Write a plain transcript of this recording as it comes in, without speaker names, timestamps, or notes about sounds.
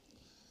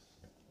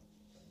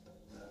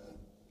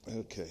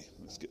Okay,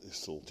 let's get this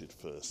sorted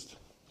first.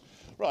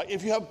 Right,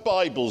 if you have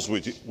Bibles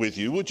with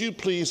you, would you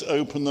please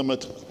open them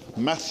at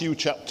Matthew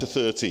chapter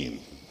 13?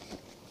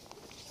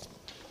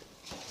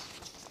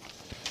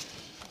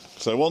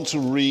 So I want to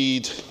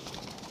read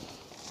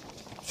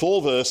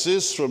 4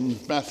 verses from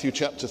Matthew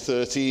chapter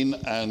 13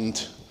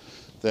 and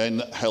then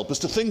help us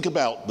to think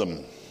about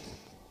them.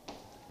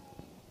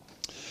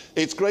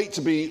 It's great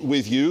to be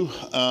with you.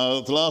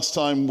 The last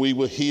time we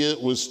were here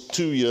was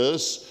 2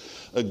 years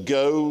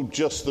ago,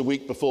 just the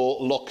week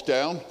before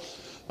lockdown.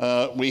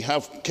 We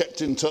have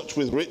kept in touch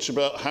with Rich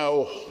about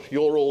how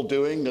you're all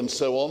doing and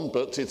so on,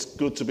 but it's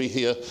good to be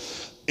here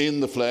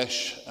in the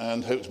flesh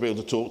and hope to be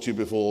able to talk to you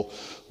before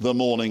the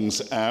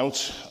morning's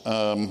out.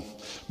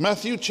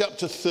 Matthew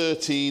chapter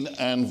 13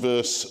 and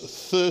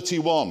verse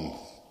 31.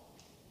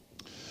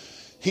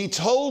 He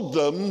told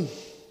them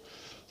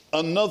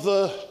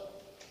another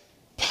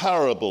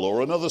parable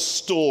or another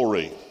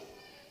story.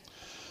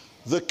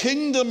 The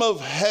kingdom of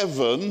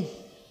heaven,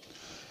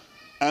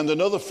 and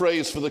another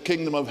phrase for the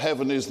kingdom of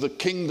heaven is the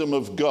kingdom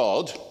of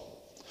God.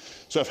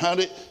 So I found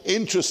it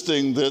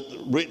interesting that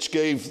Rich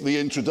gave the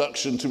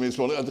introduction to me this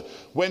morning.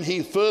 When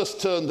he first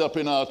turned up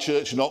in our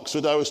church in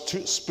Oxford, I was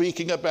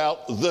speaking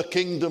about the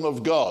kingdom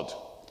of God.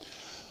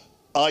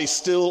 I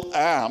still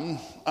am,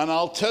 and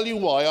I'll tell you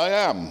why I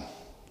am.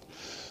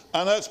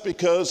 And that's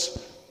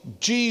because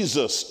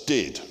Jesus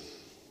did.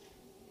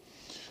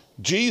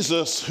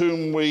 Jesus,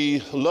 whom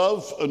we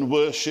love and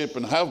worship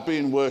and have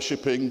been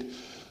worshipping,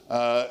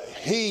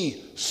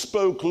 he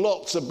spoke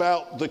lots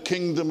about the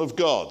kingdom of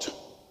God.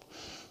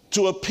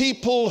 To a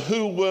people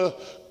who were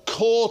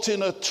caught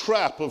in a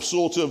trap of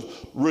sort of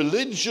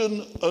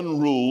religion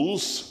and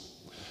rules,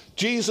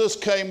 Jesus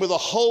came with a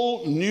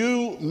whole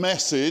new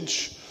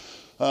message,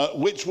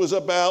 which was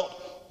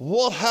about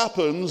what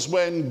happens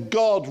when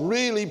God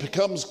really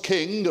becomes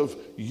king of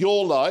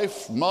your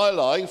life, my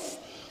life,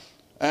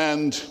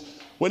 and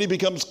when he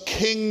becomes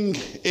king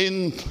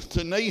in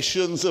the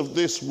nations of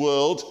this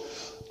world,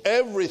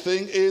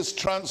 everything is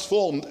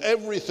transformed.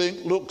 Everything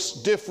looks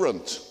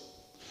different.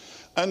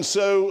 And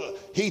so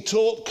he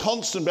taught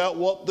constant about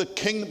what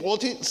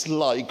it's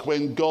like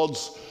when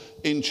God's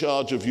in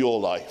charge of your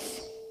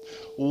life.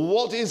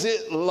 What is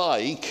it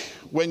like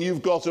when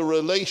you've got a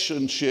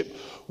relationship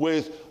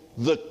with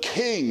the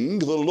King,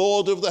 the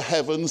Lord of the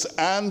heavens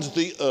and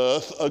the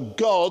earth, a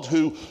God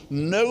who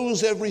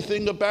knows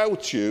everything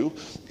about you,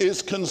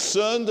 is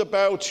concerned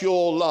about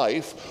your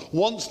life,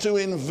 wants to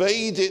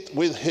invade it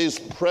with his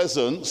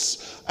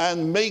presence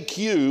and make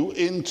you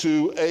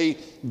into a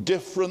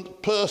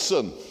different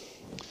person.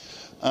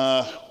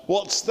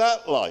 What's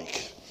that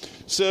like?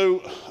 So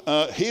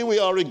here we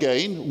are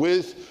again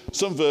with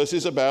some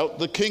verses about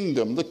the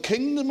kingdom. The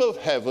kingdom of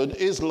heaven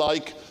is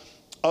like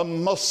a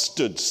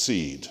mustard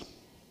seed,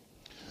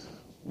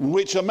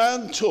 which a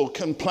man took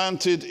and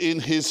planted in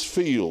his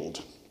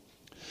field.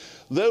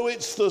 Though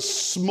it's the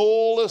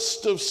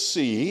smallest of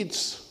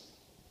seeds,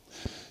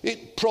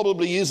 it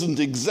probably isn't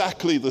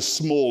exactly the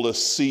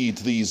smallest seed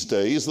these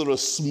days. There are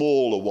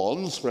smaller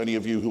ones, for any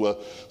of you who are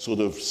sort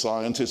of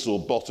scientists or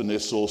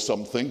botanists or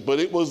something, but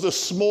it was the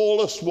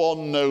smallest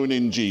one known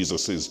in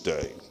Jesus'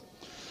 day.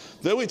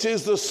 Though it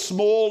is the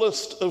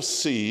smallest of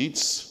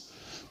seeds,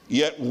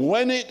 yet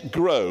when it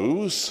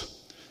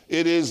grows,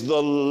 it is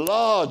the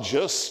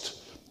largest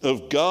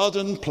of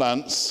garden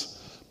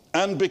plants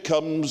and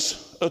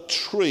becomes a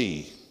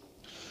tree,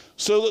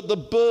 so that the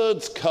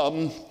birds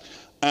come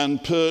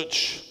and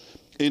perch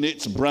in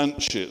its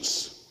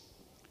branches.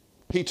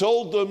 He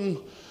told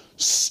them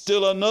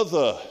still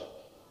another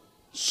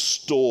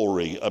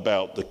story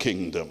about the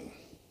kingdom.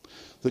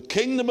 The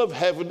kingdom of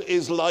heaven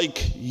is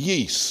like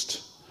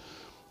yeast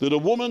that a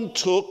woman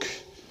took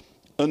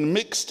and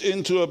mixed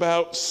into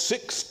about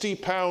 60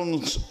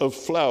 pounds of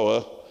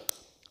flour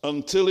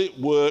until it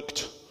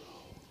worked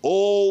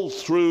all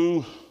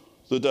through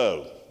the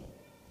dough.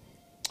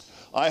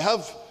 I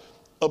have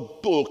a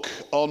book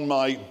on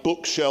my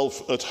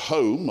bookshelf at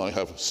home. I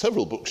have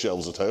several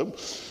bookshelves at home,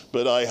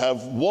 but I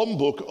have one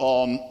book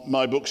on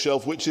my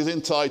bookshelf which is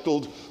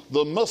entitled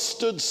The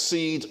Mustard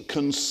Seed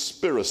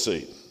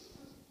Conspiracy.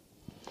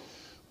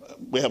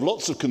 We have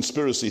lots of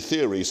conspiracy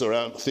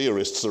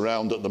theorists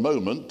around at the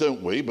moment,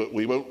 don't we? But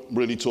we won't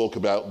really talk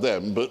about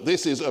them. But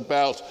this is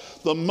about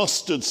the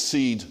mustard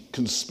seed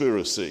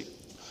conspiracy.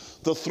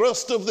 The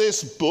thrust of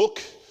this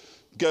book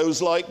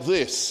goes like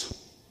this.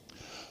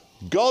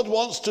 God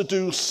wants to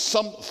do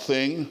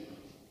something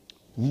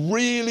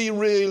really,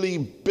 really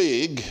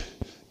big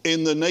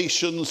in the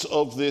nations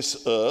of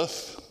this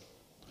earth.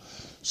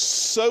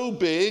 So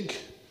big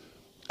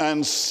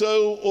and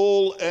so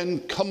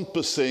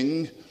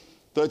all-encompassing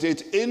that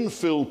it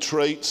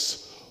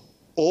infiltrates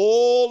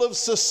all of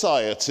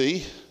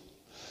society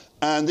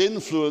and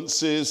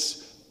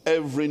influences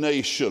every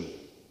nation.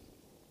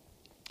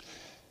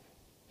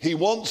 He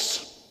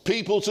wants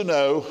people to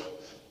know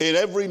in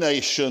every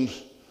nation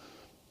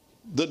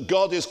that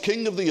God is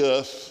king of the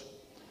earth,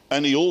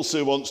 and he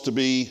also wants to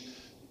be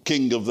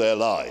king of their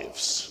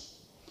lives.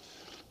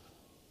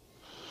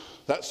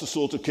 That's the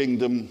sort of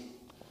kingdom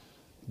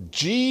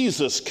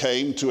Jesus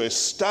came to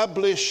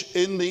establish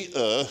in the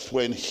earth.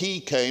 When he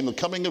came, the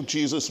coming of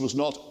Jesus was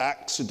not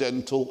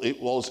accidental,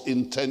 it was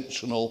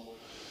intentional.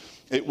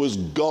 It was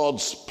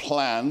God's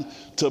plan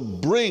to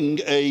bring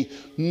a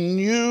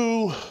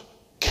new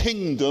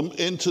kingdom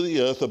into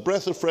the earth, a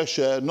breath of fresh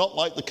air, not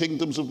like the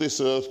kingdoms of this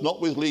earth,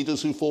 not with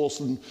leaders who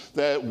force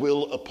their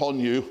will upon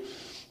you,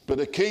 but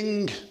a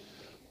king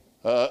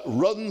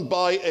run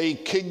by a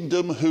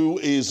kingdom who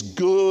is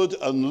good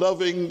and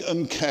loving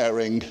and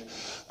caring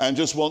and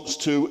just wants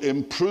to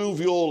improve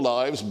your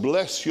lives,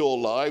 bless your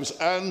lives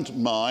and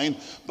mine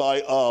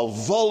by our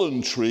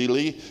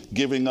voluntarily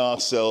giving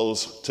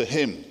ourselves to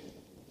him.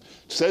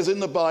 It says in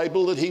the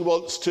Bible that he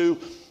wants to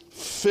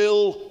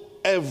fill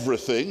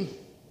everything.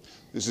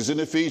 This is in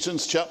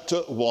Ephesians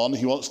chapter 1.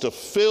 He wants to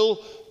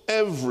fill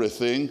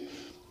everything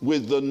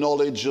with the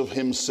knowledge of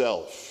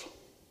himself.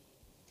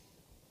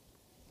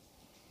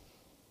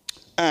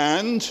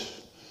 And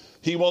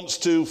he wants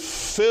to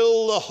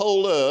fill the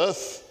whole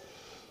earth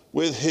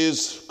with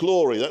his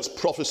glory. That's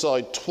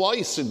prophesied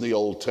twice in the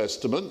Old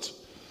Testament.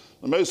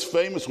 The most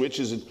famous which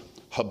is in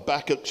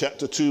Habakkuk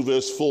chapter 2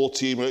 verse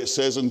 14, where it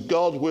says, and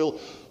God will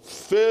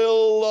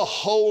fill the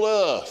whole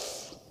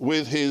earth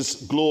with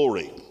his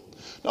glory.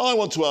 Now I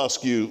want to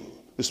ask you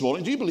this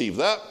morning, do you believe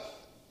that?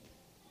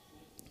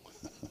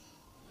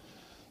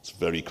 It's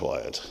very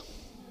quiet.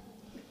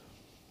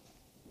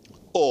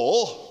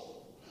 Or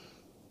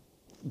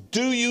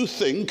do you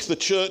think the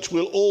church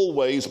will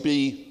always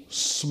be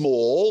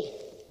small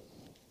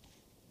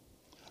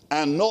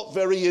and not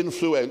very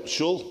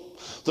influential,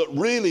 that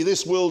really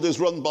this world is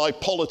run by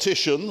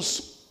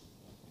politicians,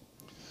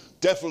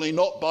 definitely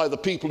not by the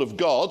people of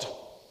God?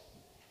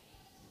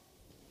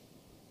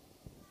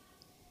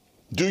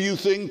 Do you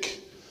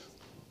think,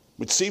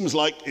 it seems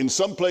like in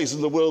some places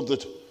in the world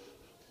that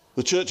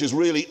the church is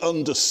really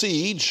under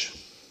siege?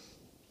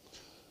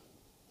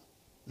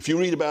 If you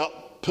read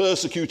about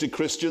persecuted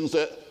Christians,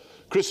 that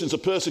Christians are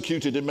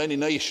persecuted in many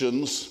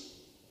nations,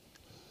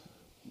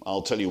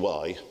 I'll tell you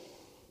why.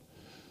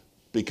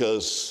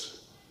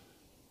 Because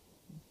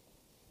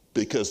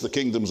the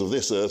kingdoms of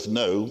this earth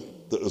know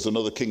that there's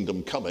another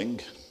kingdom coming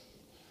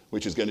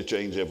which is going to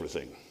change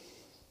everything.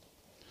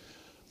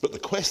 But the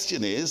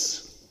question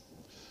is,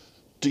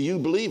 do you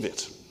believe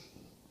it?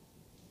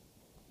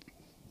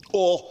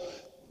 Or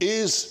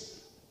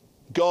is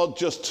God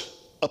just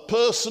a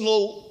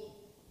personal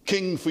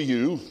king for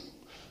you,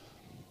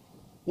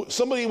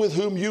 somebody with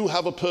whom you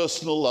have a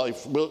personal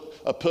life,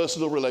 a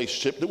personal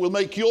relationship that will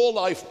make your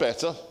life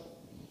better,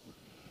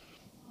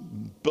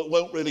 but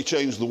won't really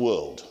change the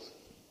world?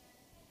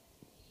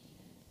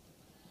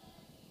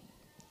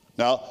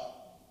 Now,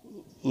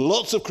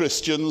 lots of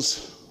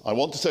Christians, I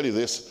want to tell you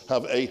this,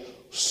 have a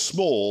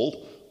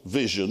small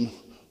vision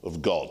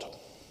of God.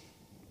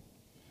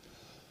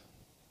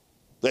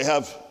 They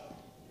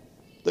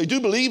do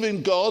believe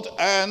in God,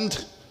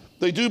 and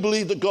they do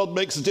believe that God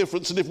makes a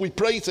difference, and if we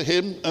pray to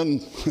him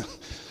and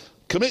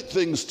commit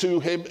things to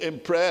him in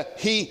prayer,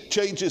 he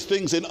changes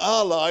things in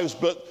our lives,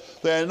 but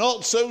they're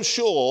not so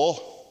sure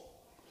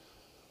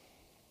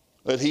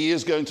that he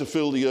is going to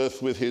fill the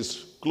earth with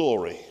his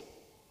glory,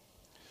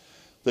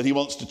 that he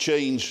wants to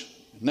change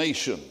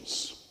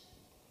nations.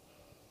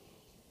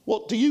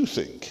 What do you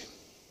think?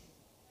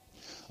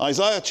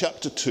 Isaiah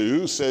chapter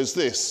 2 says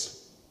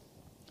this: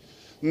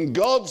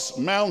 God's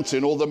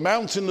mountain, or the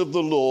mountain of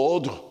the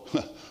Lord,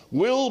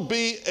 will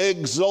be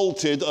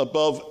exalted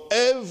above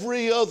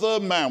every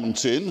other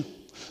mountain.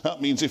 That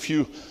means if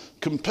you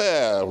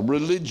compare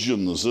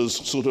religions as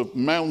sort of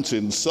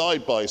mountains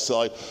side by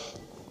side,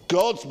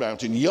 God's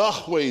mountain,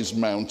 Yahweh's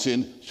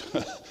mountain,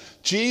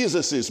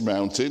 Jesus'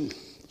 mountain,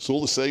 it's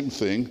all the same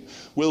thing,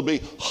 will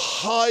be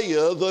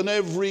higher than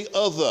every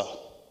other.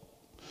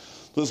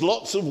 There's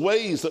lots of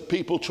ways that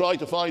people try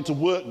to find to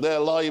work their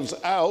lives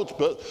out,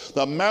 but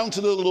the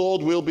mountain of the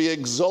Lord will be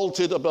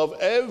exalted above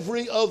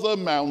every other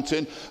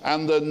mountain,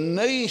 and the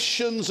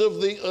nations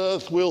of the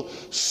earth will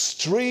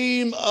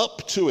stream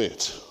up to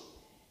it.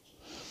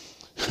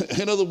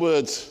 In other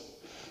words,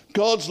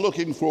 God's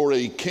looking for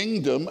a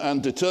kingdom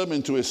and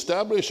determined to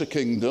establish a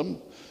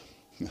kingdom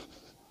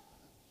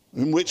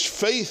in which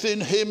faith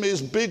in him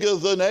is bigger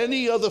than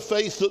any other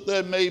faith that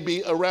there may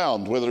be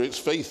around, whether it's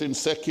faith in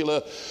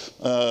secular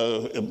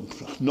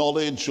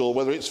knowledge or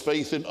whether it's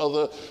faith in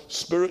other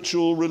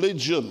spiritual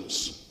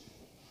religions.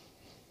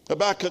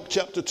 Habakkuk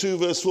chapter 2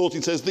 verse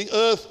 14 says, the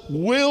earth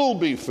will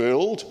be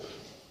filled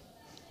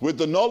with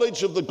the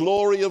knowledge of the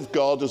glory of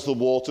God as the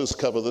waters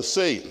cover the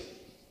sea.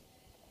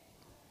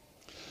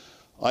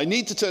 I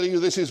need to tell you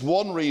this is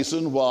one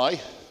reason why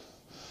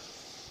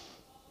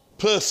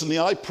personally,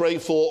 I pray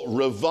for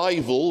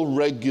revival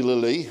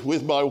regularly.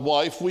 With my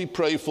wife, we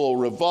pray for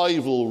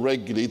revival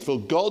regularly, for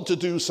God to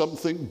do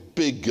something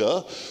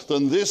bigger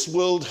than this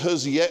world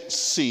has yet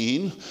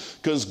seen,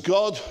 because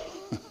God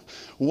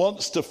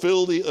wants to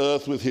fill the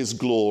earth with his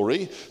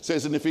glory. It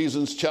says in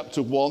Ephesians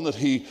chapter 1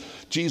 that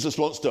Jesus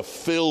wants to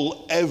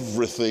fill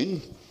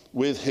everything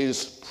with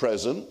his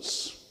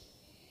presence.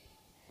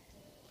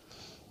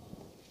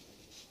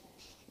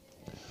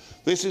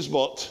 This is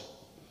what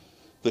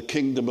the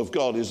kingdom of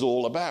God is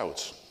all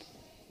about.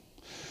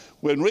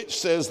 When Rich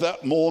says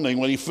that morning,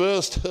 when he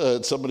first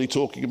heard somebody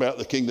talking about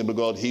the kingdom of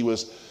God, he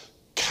was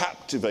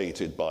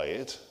captivated by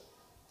it,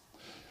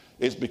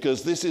 it's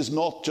because this is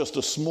not just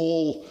a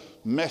small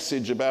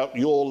message about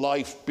your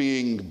life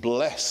being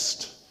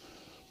blessed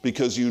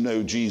because you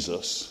know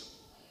Jesus,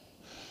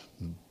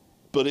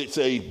 but it's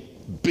a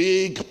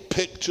big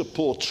picture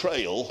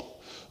portrayal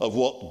of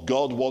what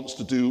God wants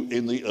to do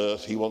in the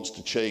earth. He wants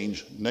to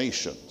change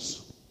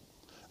nations.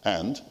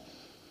 And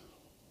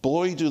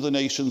boy, do the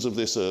nations of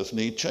this earth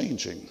need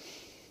changing.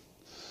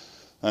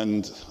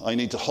 And I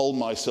need to hold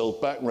myself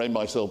back, rein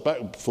myself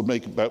back for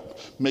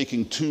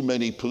making too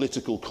many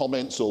political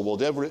comments or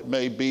whatever it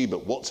may be,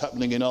 but what's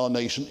happening in our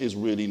nation is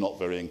really not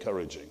very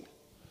encouraging.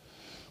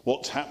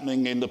 What's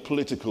happening in the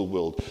political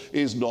world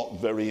is not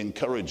very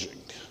encouraging.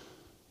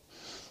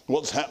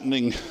 What's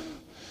happening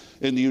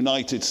in the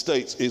United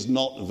States is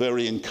not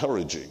very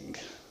encouraging.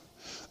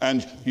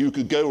 And you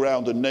could go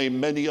around and name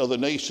many other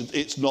nations.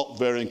 It's not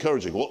very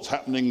encouraging. What's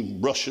happening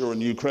in Russia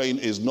and Ukraine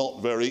is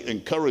not very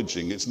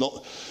encouraging. It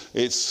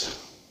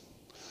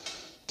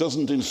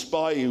doesn't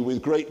inspire you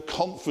with great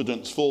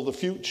confidence for the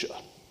future.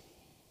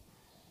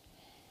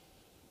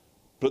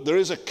 But there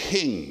is a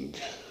king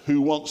who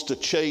wants to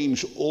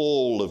change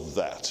all of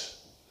that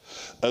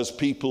as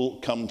people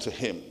come to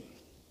him.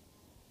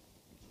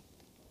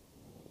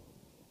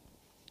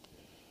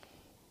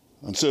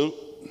 And so,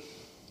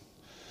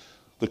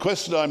 the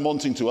question I'm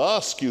wanting to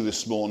ask you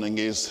this morning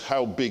is,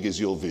 how big is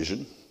your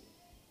vision?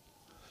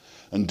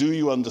 And do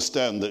you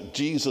understand that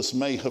Jesus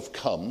may have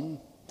come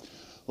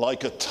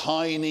like a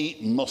tiny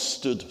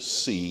mustard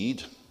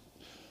seed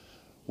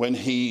when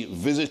he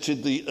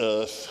visited the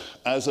earth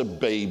as a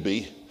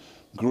baby,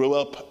 grew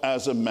up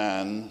as a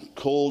man,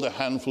 called a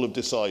handful of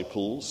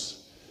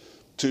disciples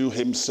to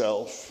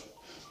himself,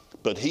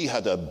 but he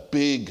had a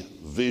big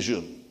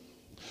vision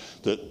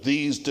that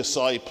these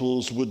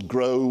disciples would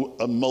grow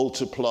and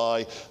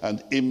multiply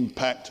and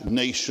impact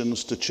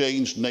nations, to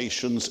change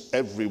nations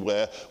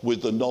everywhere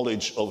with the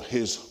knowledge of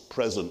his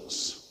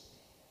presence.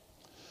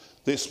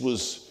 This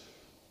was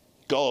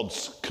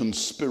God's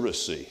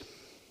conspiracy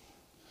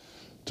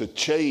to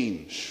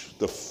change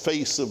the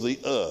face of the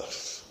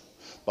earth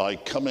by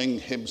coming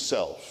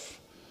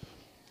himself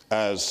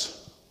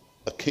as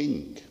a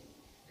king.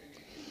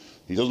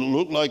 He doesn't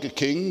look like a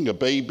king, a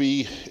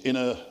baby in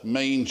a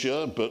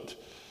manger, but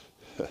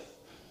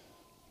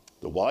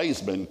the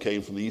wise men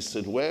came from the east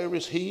and said, "Where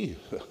is he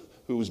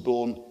who was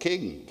born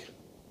king?"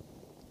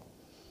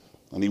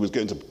 And he was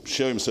going to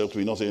show himself to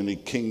be not only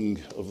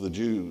king of the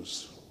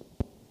Jews,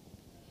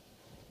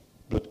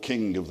 but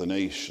king of the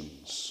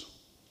nations,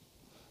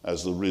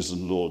 as the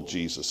risen Lord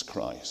Jesus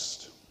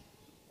Christ.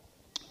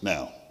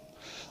 Now,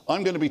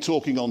 I'm going to be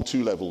talking on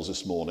two levels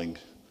this morning,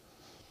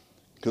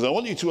 because I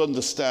want you to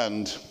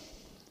understand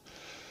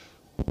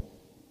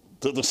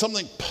that there's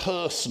something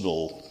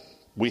personal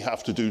we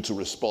have to do to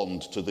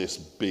respond to this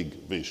big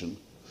vision,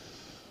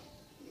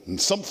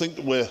 and something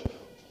that we're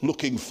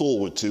looking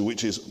forward to,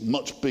 which is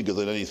much bigger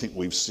than anything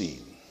we've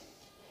seen.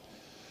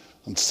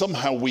 And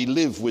somehow we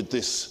live with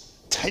this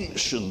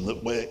tension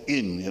that we're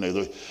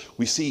in.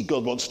 We see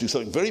God wants to do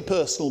something very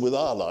personal with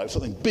our lives,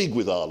 something big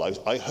with our lives.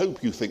 I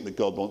hope you think that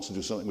God wants to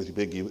do something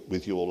big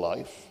with your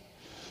life,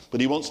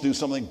 but he wants to do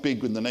something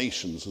big with the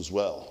nations as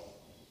well.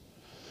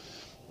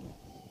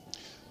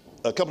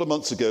 A couple of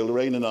months ago,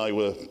 Lorraine and I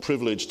were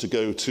privileged to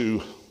go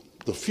to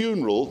the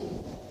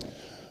funeral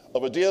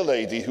of a dear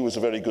lady who was a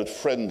very good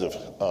friend of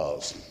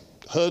ours.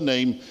 Her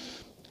name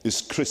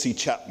is Chrissy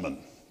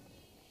Chapman.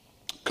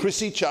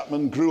 Chrissy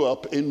Chapman grew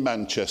up in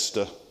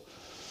Manchester,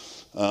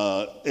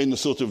 in the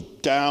sort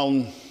of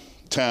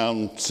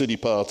downtown city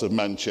part of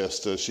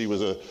Manchester. She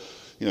was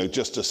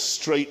just a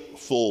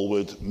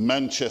straightforward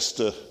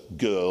Manchester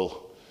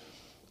girl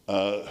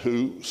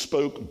who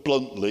spoke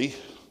bluntly,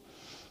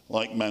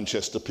 like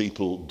Manchester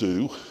people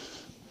do.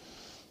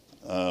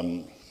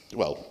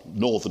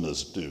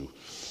 Northerners do.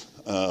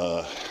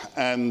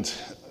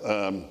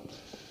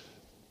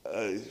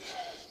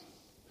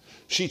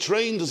 She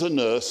trained as a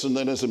nurse and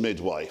then as a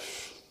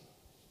midwife.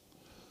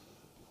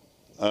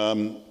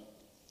 But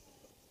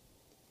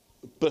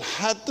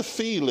had the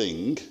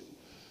feeling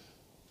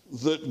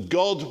that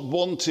God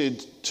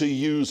wanted to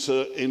use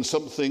her in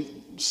something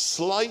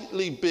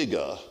slightly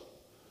bigger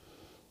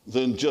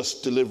than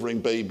just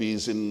delivering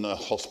babies in a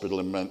hospital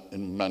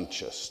in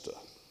Manchester.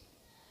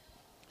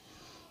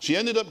 She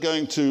ended up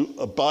going to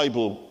a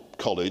Bible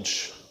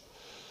college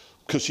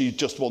because she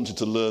just wanted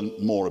to learn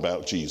more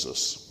about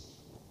Jesus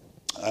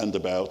and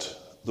about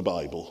the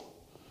Bible.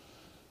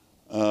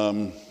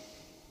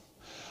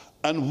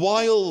 And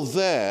while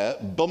there,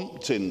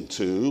 bumped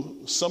into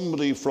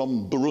somebody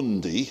from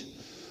Burundi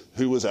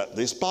who was at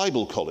this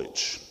Bible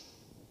college.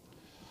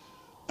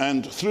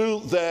 And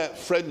through their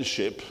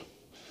friendship,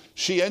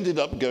 she ended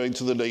up going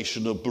to the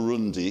nation of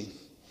Burundi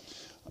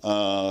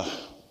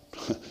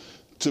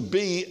to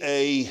be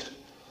a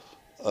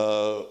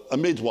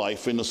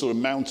midwife in a sort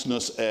of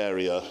mountainous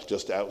area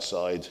just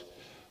outside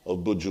of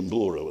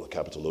Bujumbura, the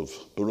capital of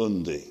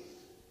Burundi.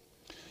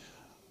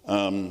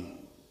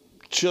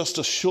 Just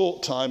a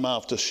short time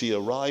after she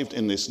arrived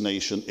in this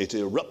nation, it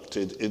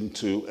erupted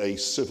into a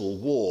civil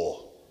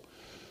war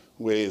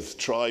with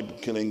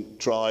tribe killing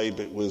tribe.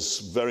 It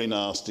was very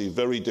nasty,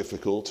 very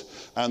difficult.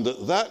 And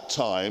at that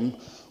time,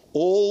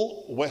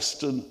 all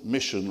Western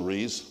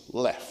missionaries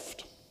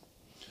left.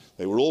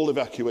 They were all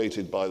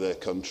evacuated by their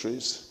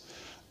countries.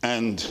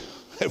 And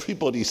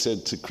everybody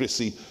said to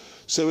Chrissy,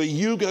 "So are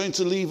you going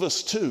to leave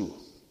us too?"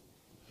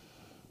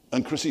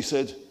 And Chrissy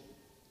said,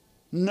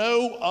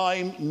 "No,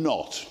 I'm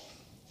not.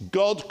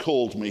 God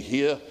called me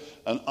here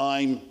and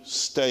I'm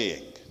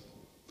staying."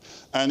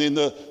 And in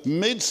the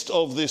midst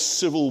of this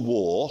civil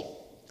war,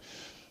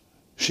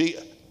 she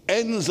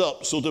ends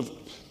up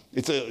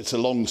it's a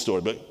long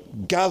story,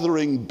 but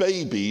gathering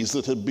babies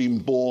that had been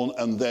born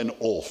and then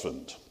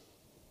orphaned.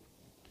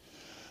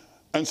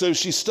 And so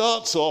she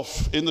starts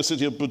off in the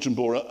city of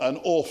Bujumbura, an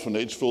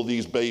orphanage for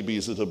these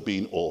babies that have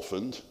been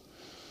orphaned.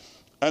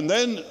 And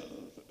then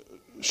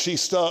she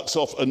starts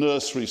off a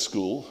nursery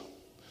school,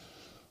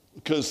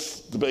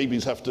 because the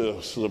babies have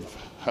to sort of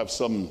have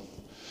some,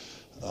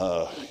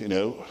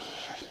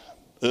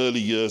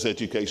 early years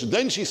education.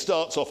 Then she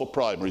starts off a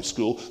primary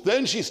school.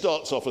 Then she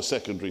starts off a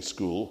secondary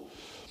school.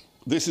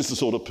 This is the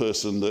sort of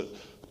person that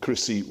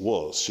Chrissy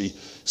was. She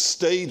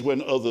stayed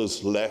when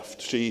others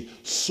left. She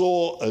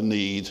saw a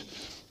need,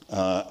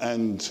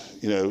 and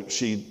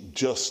she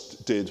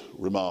just did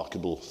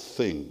remarkable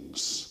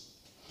things.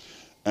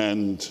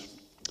 And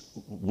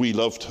we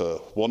loved her.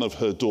 One of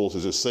her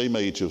daughters is the same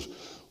age of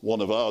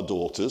one of our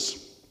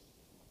daughters,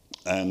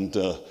 and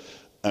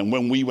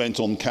when we went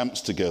on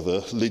camps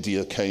together,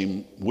 Lydia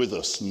came with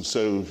us, and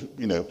so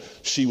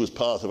she was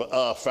part of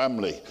our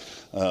family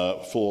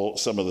for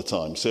some of the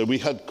time. So we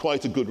had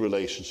quite a good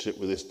relationship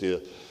with this dear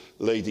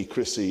lady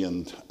Chrissy,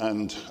 and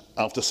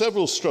after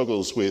several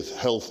struggles with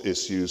health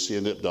issues, she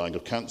ended up dying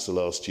of cancer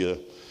last year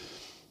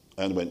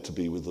and went to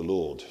be with the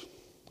Lord.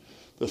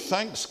 The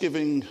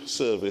Thanksgiving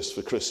service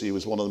for Chrissy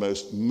was one of the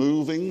most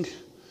moving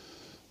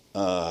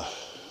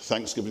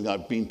Thanksgiving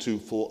I've been to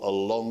for a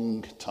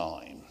long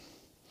time.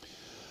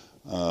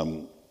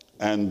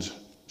 And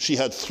she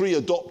had 3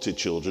 adopted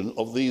children.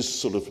 Of these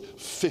sort of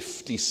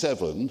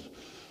 57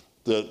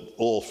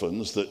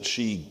 orphans that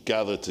she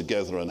gathered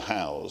together and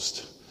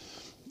housed,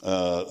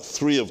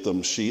 3 of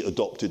them she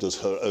adopted as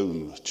her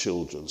own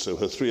children. So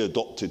her 3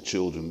 adopted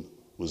children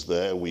was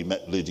there. We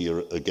met Lydia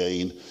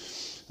again,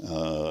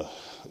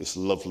 this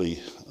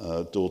lovely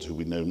daughter who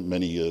we'd known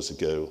many years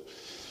ago.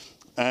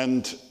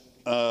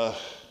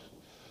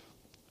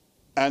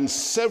 And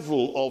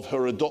several of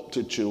her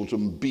adopted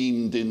children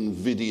beamed in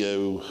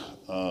video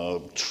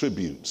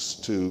tributes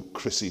to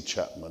Chrissy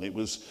Chapman. It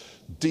was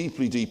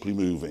deeply, deeply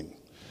moving.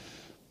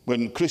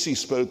 When Chrissy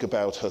spoke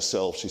about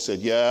herself, she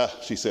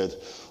said,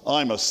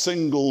 "I'm a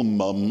single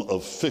mum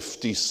of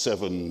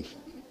 57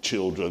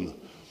 children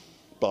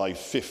by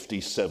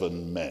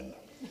 57 men."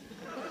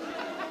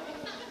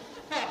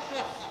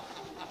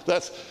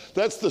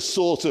 That's the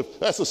sort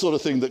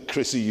of thing that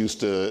Chrissy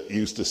used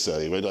to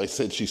say. When I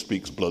said she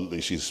speaks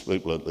bluntly, she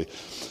spoke bluntly,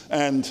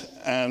 and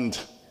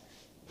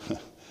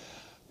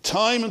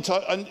time and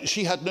time, and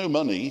she had no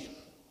money,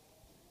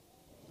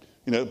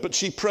 but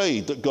she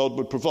prayed that God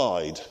would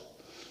provide.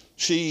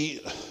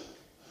 She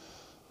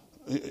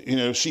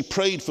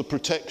prayed for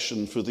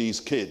protection for these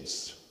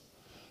kids.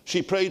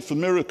 She prayed for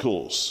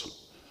miracles.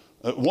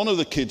 One of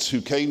the kids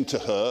who came to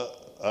her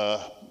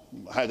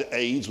had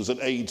AIDS, was an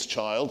AIDS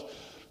child.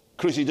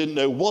 Chrissy didn't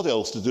know what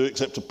else to do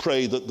except to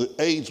pray that the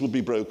AIDS would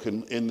be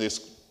broken in this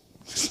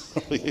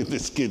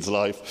kid's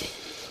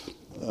life.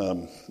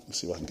 Let's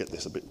see if I can get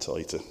this a bit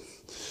tighter.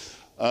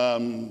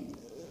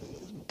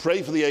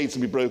 Pray for the AIDS to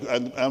be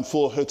broken and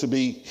for her to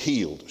be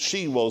healed.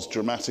 She was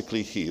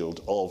dramatically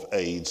healed of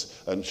AIDS,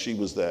 and she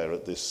was there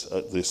at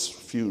this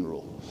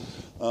funeral.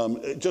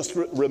 Just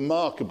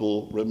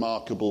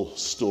remarkable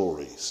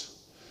stories.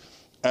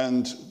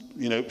 And,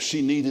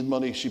 she needed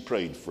money, she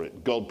prayed for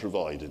it. God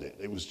provided it.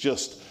 It was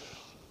just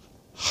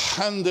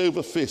hand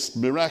over fist,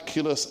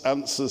 miraculous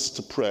answers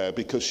to prayer,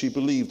 because she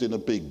believed in a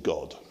big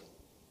God.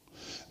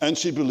 And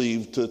she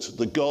believed that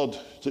the God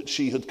that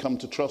she had come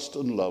to trust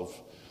and love,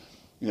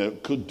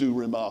 could do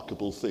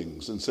remarkable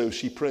things. And so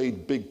she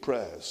prayed big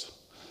prayers.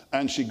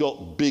 And she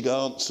got big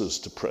answers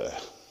to prayer,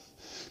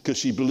 because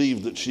she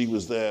believed that she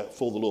was there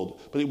for the Lord.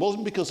 But it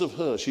wasn't because of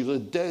her. She was a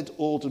dead,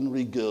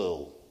 ordinary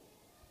girl.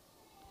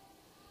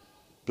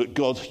 But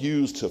God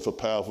used her for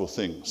powerful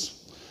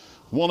things.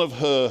 One of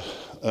her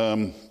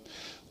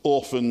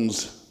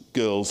orphans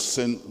girls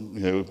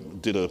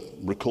did a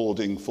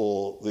recording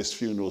for this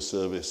funeral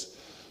service,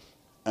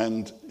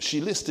 and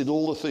she listed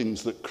all the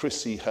things that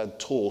Chrissy had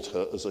taught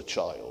her as a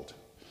child,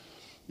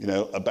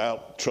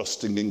 about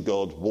trusting in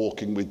God,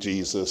 walking with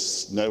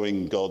Jesus,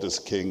 knowing God as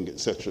King,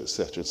 etc.,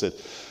 etc. Said,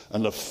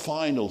 and the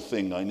final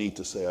thing I need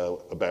to say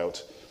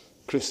about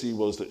Chrissy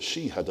was that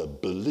she had a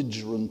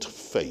belligerent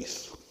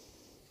faith.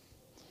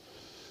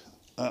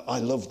 I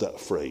loved that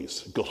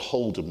phrase. It got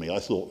hold of me. I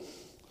thought,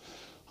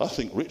 I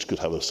think Rich could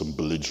have some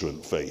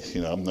belligerent faith.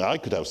 You know, I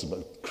could have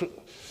some,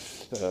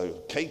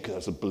 Kate could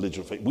have some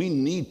belligerent faith. We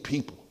need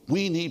people.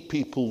 We need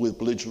people with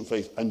belligerent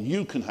faith, and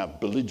you can have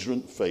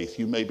belligerent faith.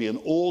 You may be an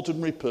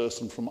ordinary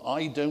person from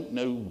I don't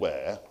know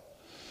where,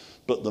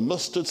 but the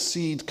mustard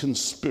seed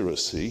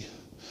conspiracy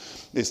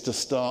is to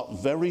start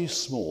very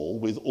small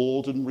with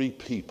ordinary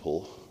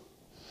people.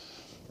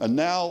 And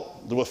now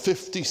there were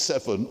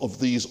 57 of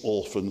these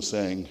orphans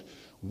saying,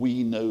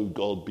 we know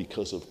God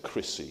because of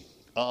Chrissy.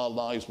 Our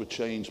lives were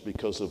changed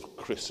because of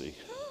Chrissy.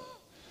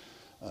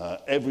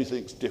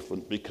 Everything's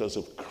different because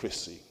of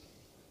Chrissy.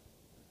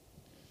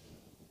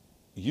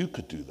 You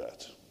could do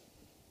that.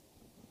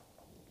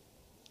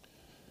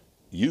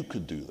 You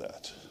could do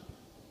that.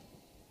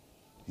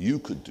 You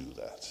could do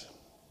that.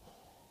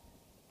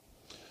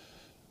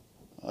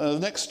 The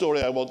next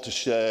story I want to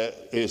share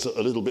is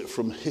a little bit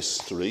from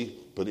history,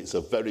 but it's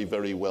a very,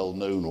 very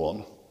well-known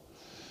one.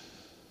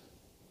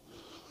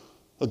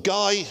 A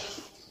guy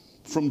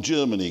from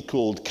Germany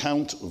called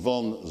Count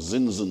von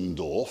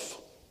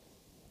Zinzendorf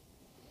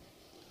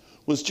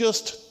was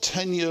just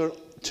 10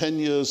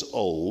 years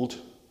old,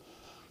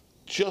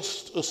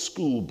 just a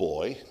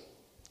schoolboy,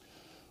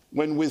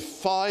 when with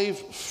 5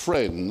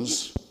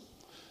 friends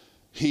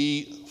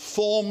he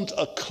formed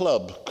a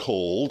club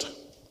called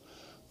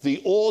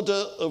the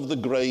Order of the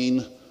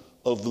Grain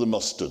of the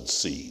Mustard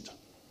Seed.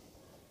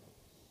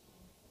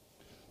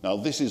 Now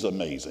this is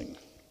amazing.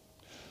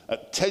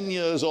 At 10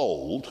 years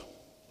old,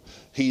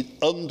 he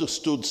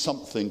understood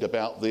something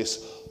about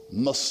this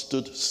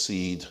mustard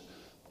seed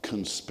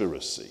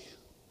conspiracy.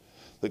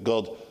 That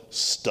God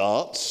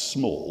starts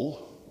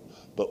small,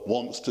 but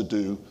wants to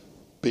do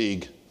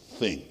big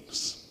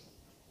things.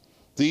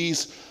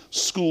 These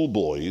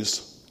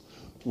schoolboys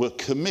were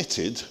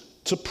committed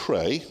to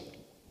pray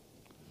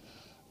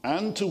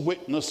and to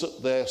witness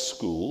at their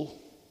school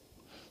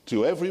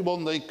to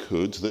everyone they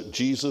could that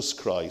Jesus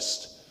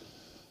Christ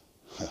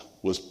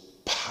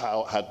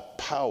had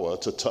power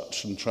to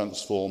touch and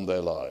transform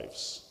their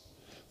lives.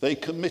 They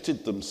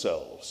committed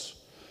themselves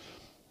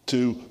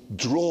to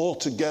draw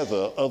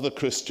together other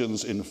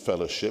Christians in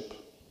fellowship,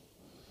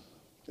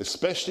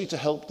 especially to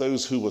help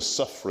those who were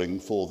suffering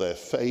for their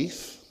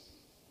faith,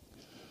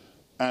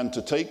 and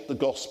to take the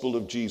gospel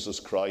of Jesus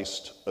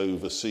Christ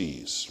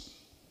overseas.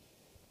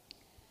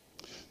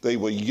 They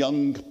were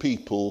young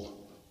people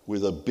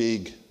with a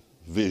big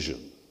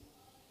vision.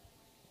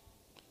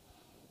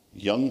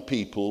 Young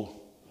people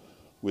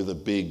with a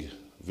big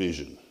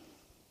vision.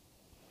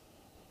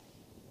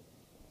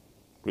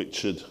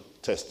 Richard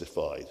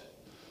testified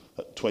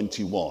at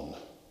 21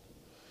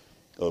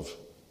 of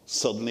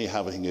suddenly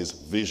having his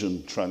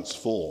vision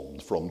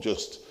transformed from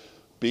just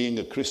being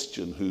a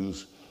Christian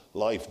whose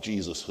life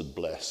Jesus had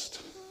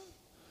blessed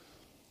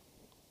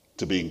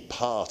to being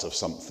part of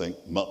something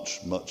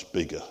much, much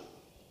bigger.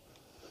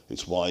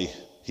 It's why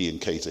he and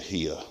Kate are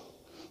here,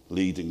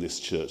 leading this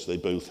church. They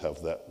both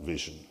have that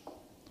vision.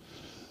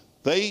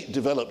 They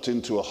developed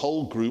into a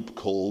whole group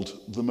called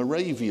the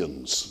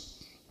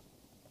Moravians,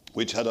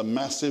 which had a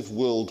massive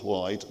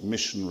worldwide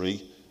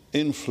missionary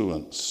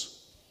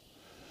influence.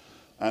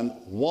 And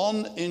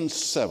 1 in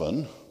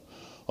 7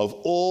 of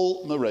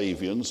all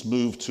Moravians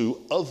moved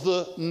to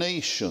other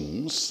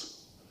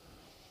nations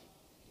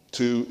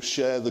to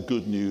share the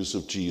good news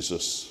of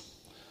Jesus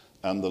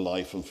and the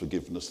life and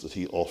forgiveness that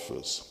he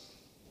offers.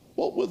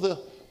 What were the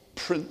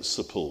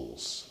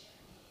principles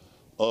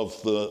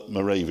of the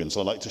Moravians?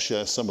 I'd like to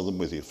share some of them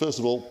with you. First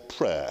of all,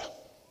 prayer.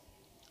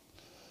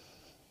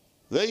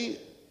 They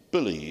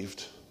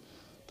believed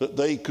that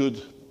they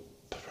could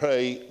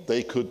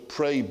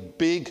pray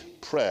big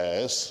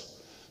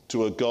prayers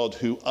to a God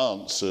who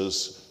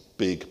answers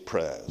big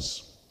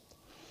prayers.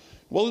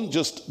 It wasn't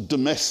just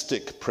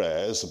domestic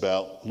prayers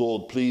about,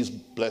 Lord, please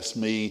bless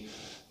me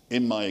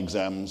in my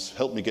exams,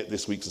 help me get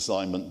this week's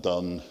assignment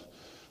done.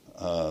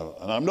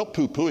 And I'm not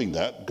poo-pooing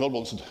that. God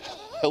wants to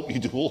help you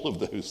do all of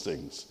those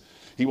things.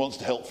 He wants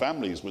to help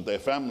families with their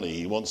family.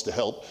 He wants to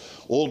help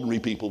ordinary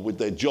people with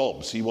their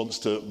jobs. He wants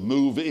to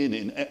move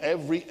in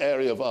every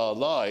area of our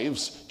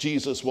lives.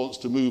 Jesus wants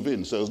to move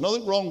in. So there's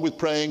nothing wrong with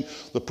praying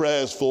the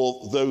prayers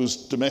for those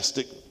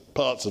domestic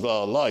parts of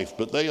our life,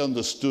 but they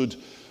understood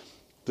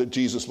that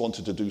Jesus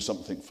wanted to do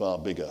something far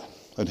bigger.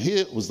 And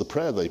here was the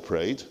prayer they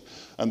prayed,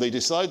 and they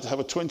decided to have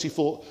a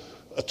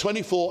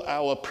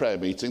 24-hour prayer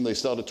meeting. They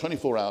started a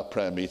 24-hour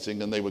prayer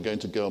meeting, and they were going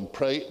to go and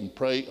pray and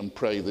pray and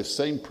pray this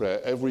same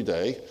prayer every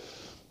day.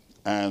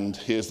 And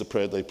here's the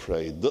prayer they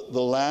prayed: that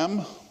the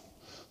Lamb,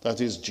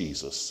 that is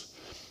Jesus,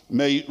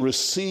 may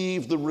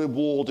receive the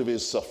reward of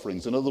his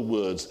sufferings. In other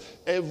words,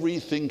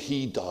 everything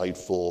he died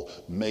for,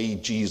 may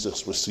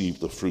Jesus receive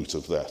the fruit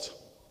of that.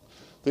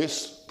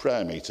 This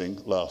prayer meeting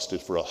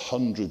lasted for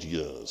 100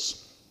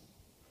 years.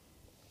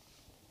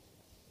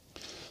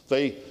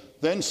 They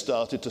then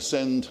started to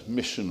send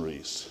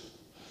missionaries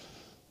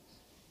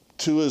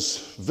to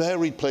as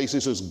varied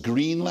places as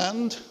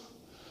Greenland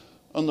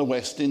and the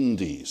West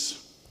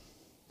Indies,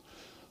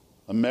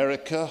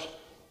 America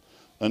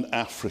and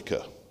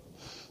Africa.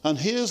 And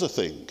here's the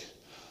thing.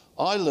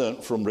 I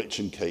learnt from Rich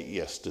and Kate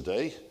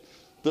yesterday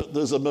that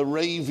there's a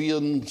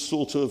Moravian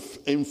sort of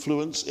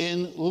influence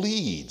in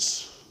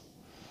Leeds.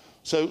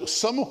 So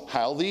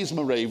somehow these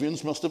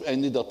Moravians must have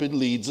ended up in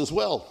Leeds as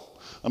well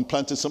and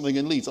planted something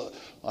in Leeds.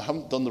 I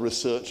haven't done the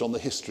research on the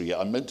history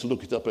yet. I meant to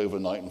look it up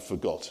overnight and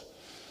forgot.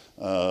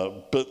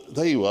 But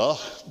there you are.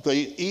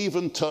 They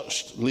even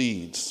touched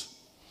Leeds.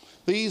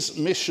 These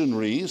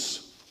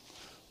missionaries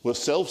were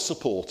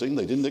self-supporting.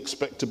 They didn't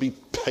expect to be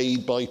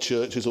paid by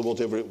churches or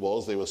whatever it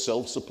was. They were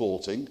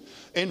self-supporting.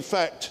 In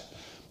fact,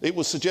 it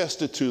was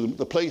suggested to them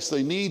the place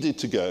they needed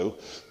to go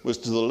was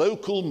to the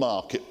local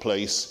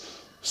marketplace,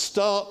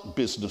 start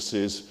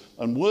businesses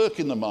and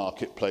work in the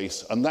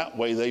marketplace, and that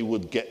way they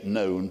would get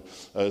known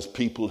as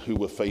people who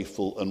were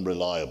faithful and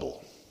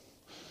reliable.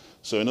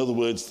 So in other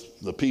words,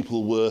 the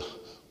people were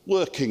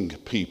working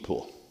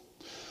people.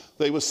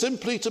 They were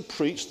simply to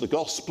preach the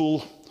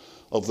gospel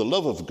of the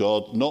love of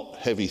God, not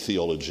heavy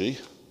theology.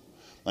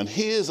 And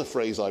here's a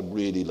phrase I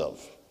really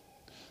love.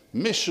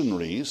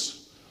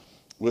 Missionaries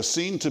were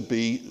seen to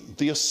be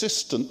the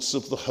assistants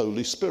of the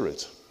Holy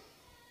Spirit.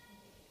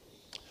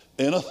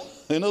 In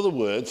other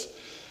words,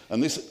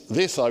 and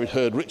this I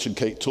heard Rich and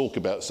Kate talk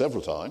about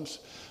several times.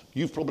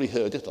 You've probably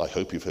heard it, I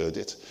hope you've heard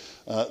it,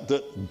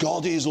 that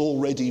God is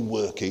already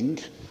working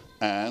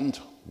and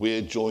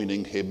we're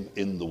joining him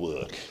in the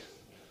work.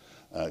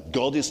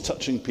 God is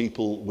touching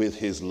people with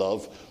his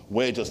love.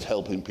 We're just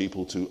helping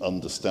people to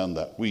understand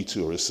that. We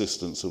too are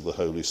assistants of the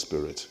Holy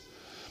Spirit.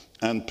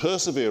 And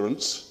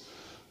perseverance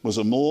was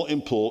a more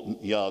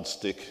important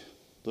yardstick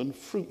than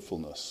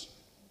fruitfulness.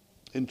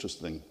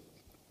 Interesting.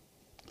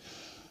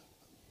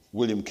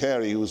 William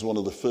Carey, who was one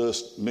of the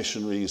first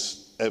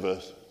missionaries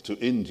ever to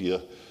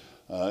India,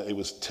 it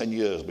was 10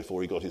 years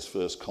before he got his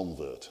first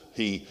convert.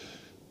 He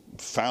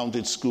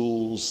founded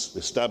schools,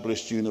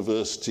 established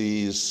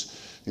universities,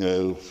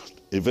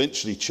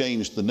 eventually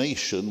changed the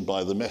nation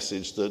by the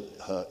message that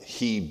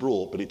he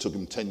brought, but it took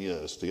him 10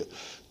 years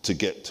to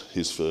get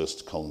his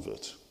first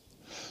convert.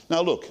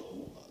 Now look,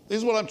 this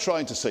is what I'm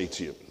trying to say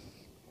to you.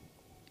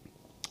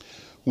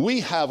 We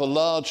have a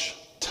large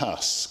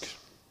task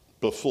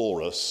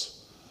before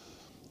us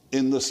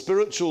in the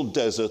spiritual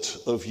desert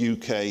of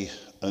UK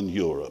and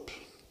Europe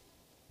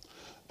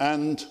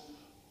and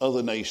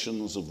other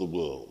nations of the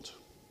world.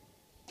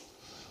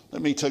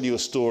 Let me tell you a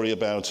story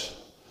about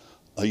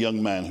a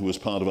young man who was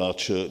part of our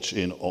church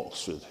in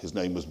Oxford. His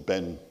name was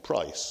Ben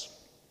Price.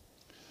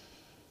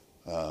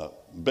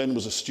 Ben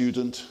was a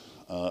student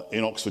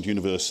in Oxford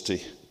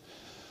University,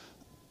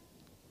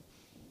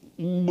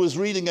 was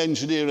reading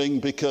engineering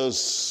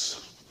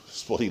because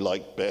it's what he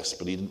liked best,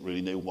 but he didn't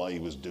really know why he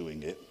was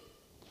doing it.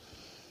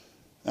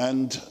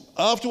 And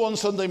after one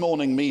Sunday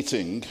morning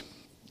meeting,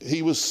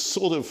 he was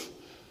sort of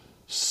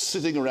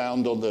sitting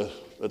around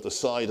at the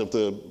side of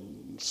the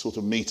sort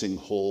of meeting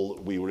hall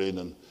that we were in,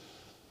 and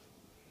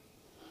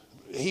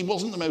he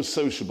wasn't the most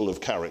sociable of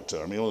character.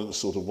 I mean, he was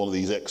sort of one of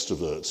these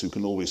extroverts who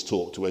can always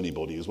talk to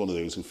anybody. He was one of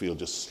those who feel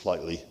just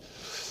slightly,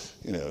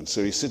 and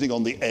so he's sitting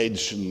on the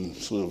edge and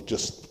sort of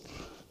just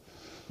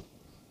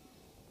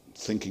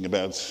thinking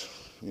about,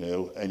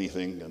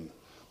 anything. And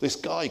this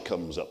guy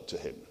comes up to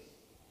him,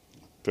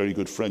 a very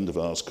good friend of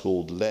ours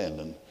called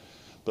Len.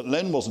 But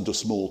Len wasn't a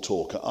small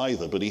talker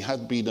either, but he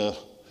had been a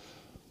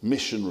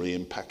missionary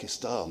in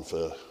Pakistan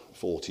for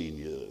 14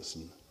 years.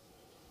 And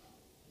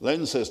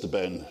Len says to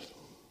Ben,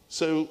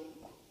 "So,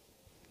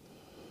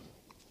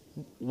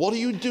 what are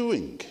you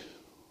doing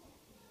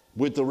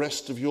with the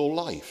rest of your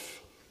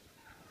life?"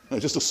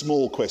 Just a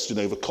small question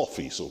over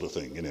coffee sort of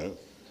thing,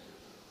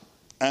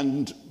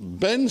 And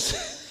Ben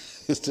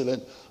says to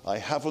Len, "I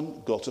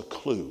haven't got a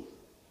clue."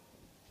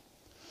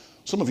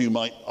 Some of you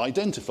might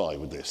identify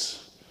with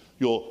this.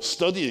 You're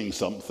studying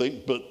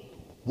something, but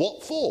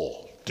what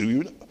for? Do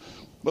you know?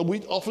 Well, we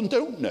often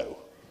don't know.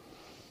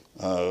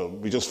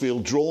 We just feel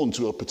drawn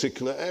to a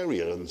particular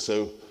area. And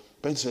so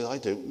Ben says, "I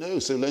don't know."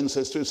 So Len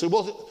says to him, "So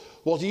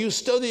what are you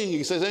studying?"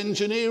 He says,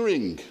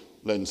 "Engineering."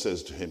 Len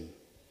says to him,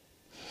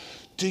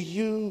 "Do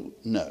you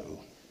know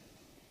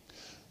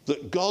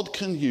that God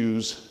can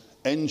use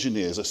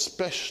engineers,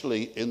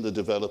 especially in the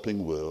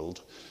developing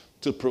world,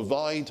 to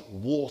provide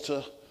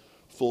water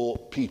for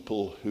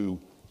people who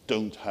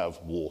don't have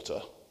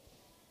water?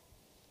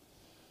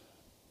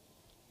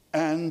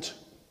 And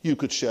you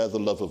could share the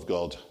love of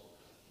God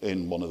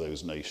in one of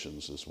those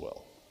nations as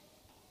well."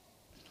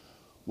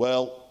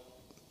 Well,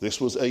 this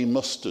was a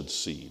mustard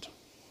seed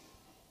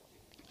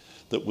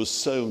that was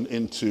sown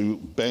into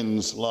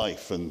Ben's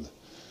life, and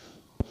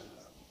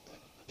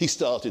he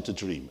started to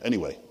dream.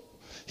 Anyway,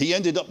 he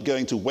ended up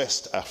going to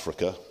West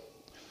Africa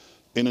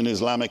in an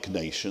Islamic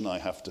nation, I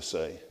have to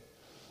say.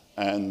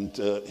 And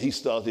he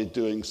started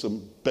doing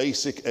some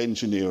basic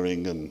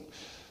engineering, and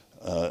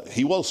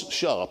he was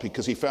sharp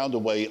because he found a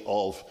way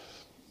of,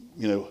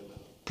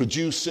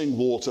 producing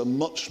water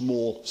much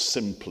more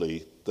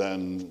simply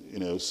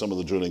than, some of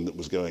the drilling that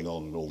was going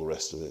on and all the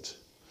rest of it.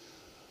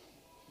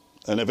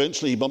 And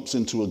eventually he bumps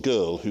into a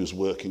girl who's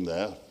working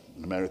there,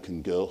 an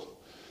American girl,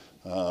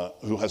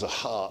 who has a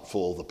heart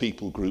for the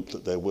people group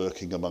that they're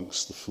working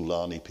amongst, the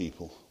Fulani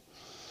people.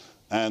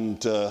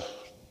 And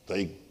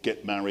they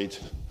get married.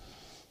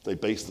 They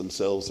base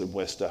themselves in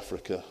West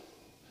Africa.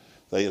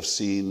 They have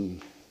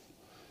seen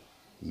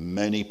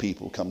many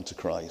people come to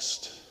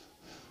Christ.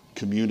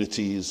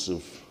 Communities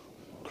of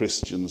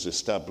Christians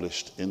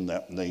established in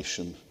that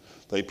nation.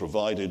 They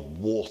provided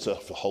water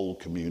for whole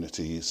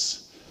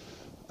communities.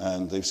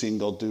 And they've seen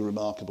God do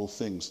remarkable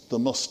things. The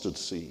mustard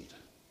seed.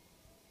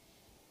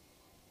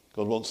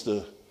 God wants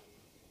to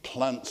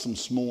plant some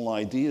small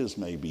ideas,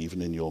 maybe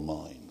even in your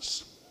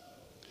minds.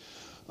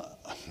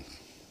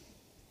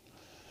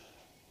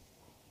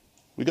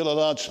 We've got a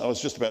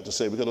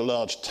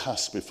large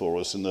task before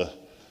us in the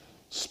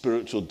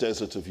spiritual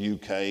desert of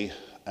UK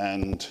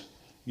and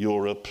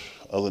Europe,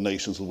 other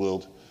nations of the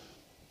world.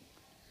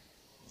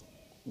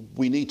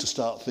 We need to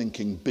start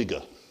thinking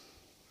bigger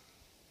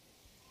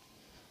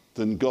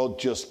than God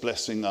just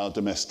blessing our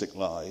domestic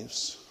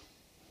lives.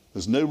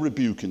 There's no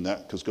rebuke in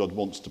that, because God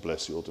wants to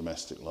bless your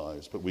domestic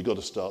lives, but we've got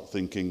to start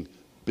thinking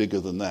bigger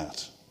than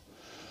that.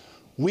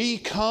 We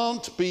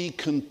can't be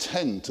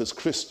content as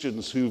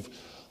Christians who've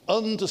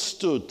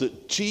understood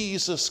that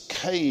Jesus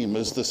came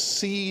as the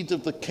seed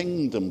of the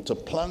kingdom to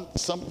plant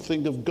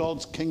something of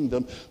God's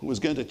kingdom that was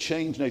going to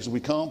change nations. We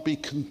can't be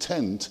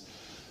content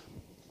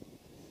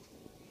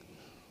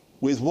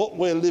with what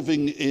we're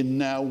living in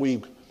now.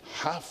 We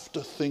have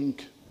to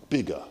think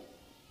bigger.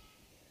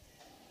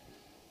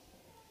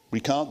 We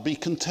can't be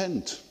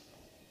content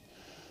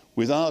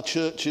with our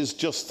churches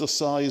just the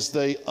size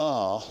they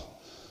are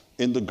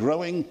in the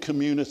growing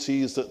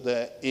communities that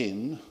they're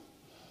in,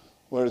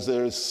 whereas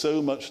there is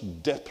so much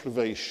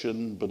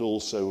deprivation but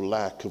also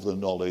lack of the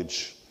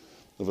knowledge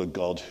of a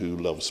God who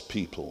loves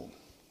people.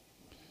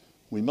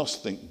 We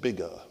must think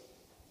bigger.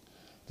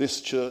 This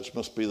church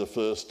must be the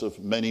first of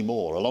many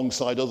more,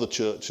 alongside other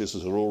churches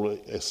that are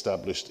already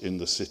established in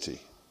the city.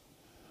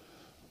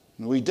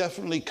 And we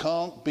definitely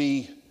can't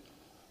be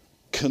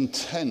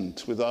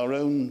content with our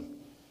own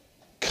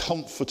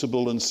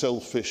comfortable and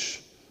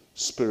selfish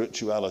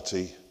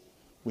spirituality.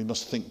 We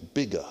must think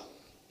bigger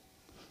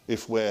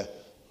if we're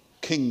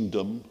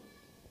kingdom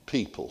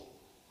people.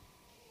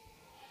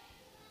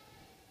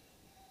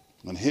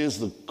 And here's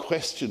the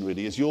question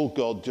really: is your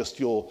God just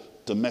your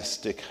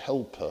domestic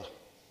helper?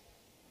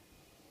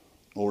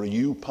 Or are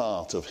you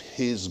part of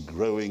his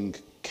growing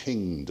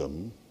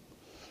kingdom,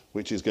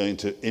 which is going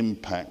to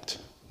impact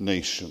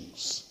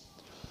nations?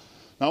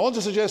 Now, I want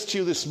to suggest to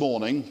you this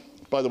morning,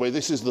 by the way,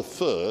 this is the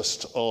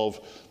first of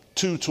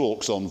 2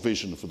 talks on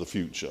vision for the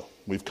future.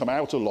 We've come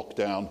out of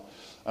lockdown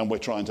and we're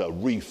trying to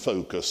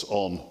refocus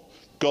on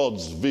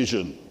God's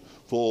vision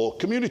for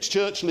community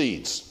church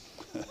Leeds.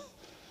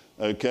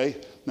 Okay,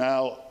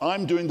 now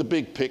I'm doing the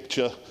big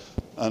picture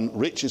and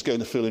Rich is going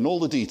to fill in all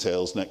the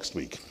details next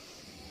week.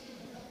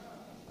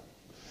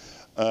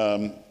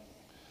 I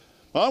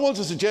want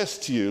to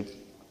suggest to you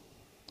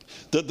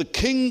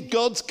that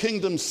God's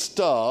kingdom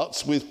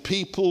starts with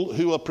people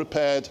who are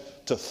prepared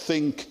to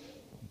think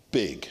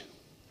big.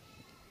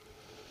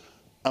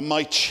 And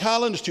my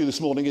challenge to you this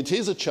morning, it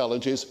is a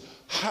challenge, is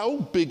how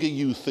big are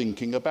you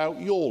thinking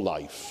about your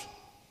life?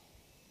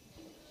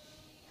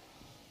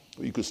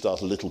 Well, you could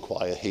start a little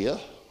choir here.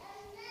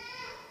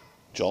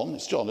 John,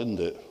 it's John, isn't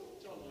it?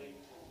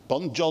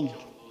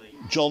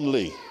 John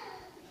Lee.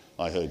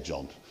 I heard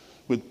John.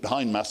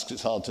 Behind masks,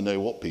 it's hard to know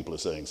what people are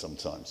saying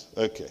sometimes.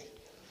 Okay.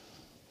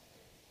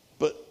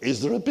 But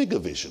is there a bigger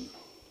vision?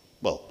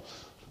 Well,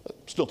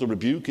 it's not a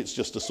rebuke, it's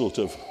just a sort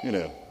of,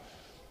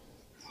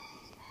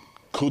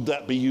 could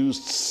that be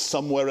used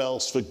somewhere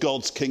else for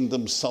God's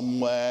kingdom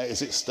somewhere?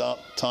 Is it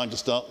time to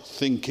start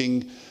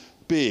thinking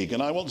big?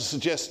 And I want to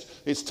suggest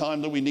it's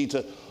time that we need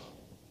to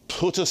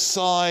put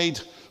aside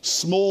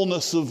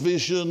smallness of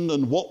vision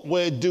and what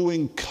we're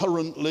doing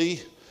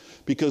currently,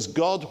 because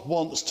God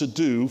wants to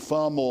do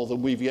far more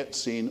than we've yet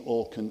seen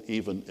or can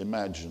even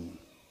imagine,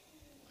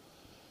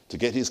 to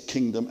get his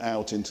kingdom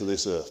out into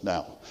this earth.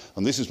 Now,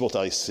 and this is what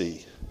I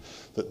see,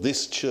 that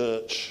this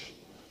church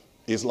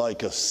is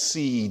like a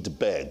seed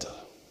bed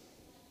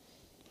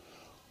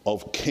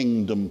of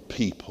kingdom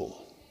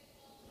people.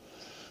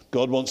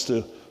 God wants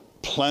to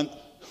plant.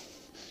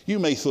 You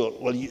may thought,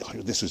 well,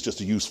 this was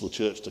just a useful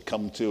church to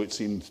come to. It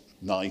seemed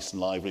nice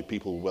and lively,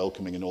 people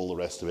welcoming and all the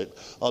rest of it.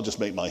 I'll just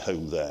make my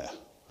home there.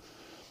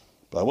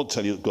 But I want to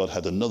tell you that God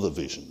had another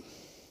vision.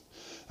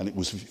 And it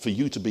was for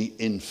you to be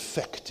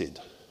infected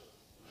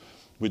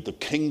with the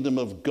kingdom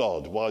of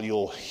God while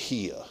you're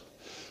here,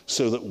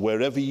 so that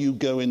wherever you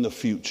go in the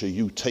future,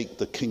 you take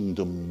the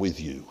kingdom with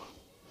you.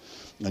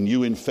 And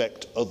you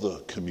infect other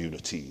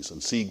communities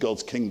and see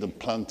God's kingdom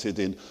planted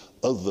in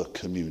other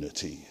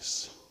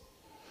communities.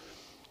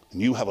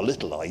 And you have a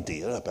little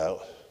idea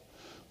about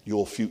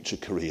your future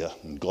career,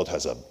 and God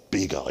has a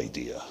big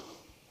idea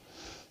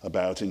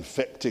about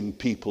infecting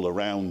people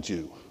around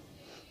you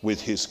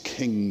with his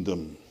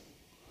kingdom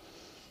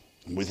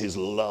and with his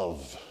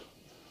love.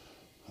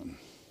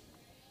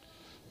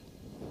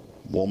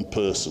 One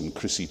person,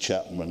 Chrissy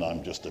Chapman,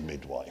 I'm just a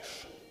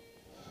midwife.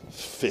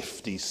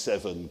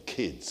 57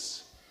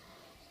 kids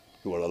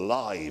who are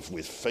alive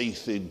with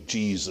faith in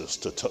Jesus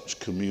to touch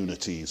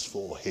communities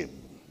for him.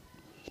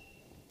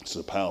 It's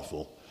a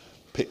powerful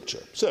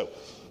picture. So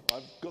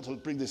I've got to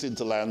bring this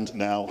into land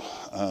now,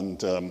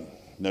 and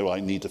know I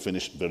need to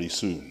finish very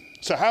soon.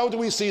 So how do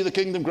we see the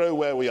kingdom grow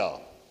where we are?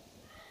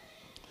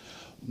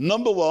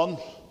 Number one,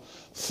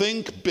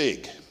 think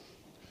big,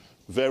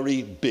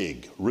 very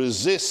big.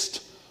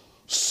 Resist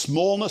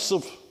smallness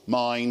of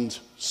mind,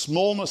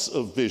 smallness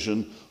of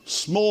vision,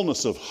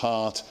 smallness of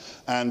heart,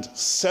 and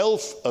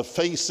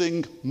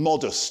self-effacing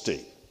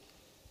modesty.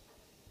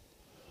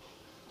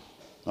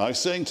 I was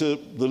saying to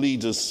the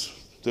leaders,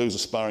 those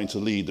aspiring to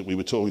lead that we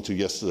were talking to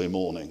yesterday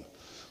morning,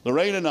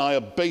 Lorraine and I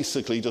are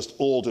basically just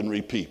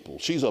ordinary people.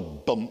 She's a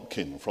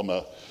bumpkin from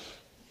a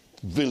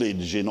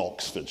village in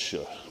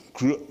Oxfordshire.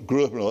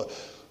 Grew up in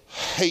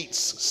hates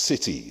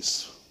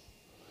cities.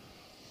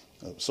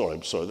 Sorry,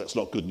 that's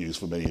not good news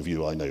for many of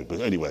you, I know.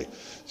 But anyway,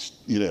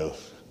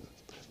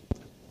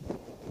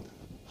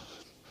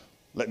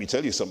 let me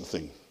tell you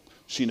something.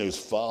 She knows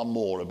far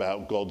more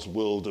about God's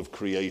world of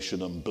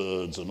creation and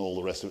birds and all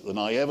the rest of it than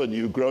I ever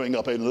knew growing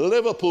up in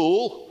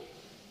Liverpool,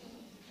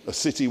 a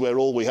city where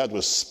all we had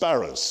was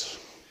sparrows.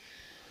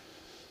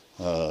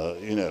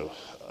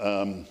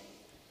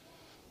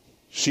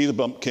 She the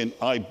bumpkin.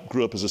 I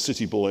grew up as a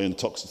city boy in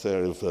Toxteth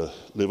area of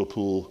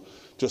Liverpool,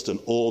 just an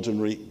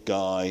ordinary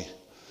guy.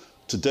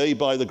 Today,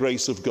 by the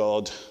grace of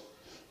God,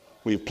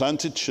 we've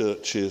planted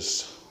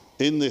churches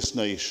in this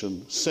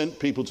nation, sent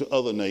people to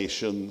other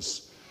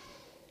nations,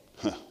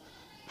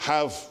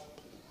 have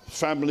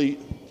family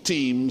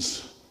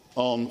teams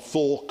on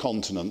 4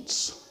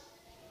 continents,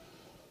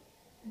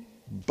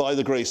 by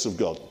the grace of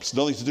God. It's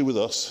nothing to do with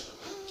us.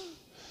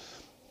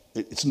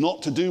 It's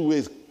not to do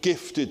with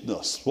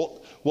giftedness.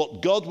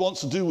 What God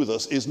wants to do with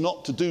us is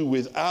not to do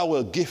with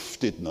our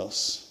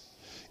giftedness.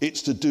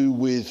 It's to do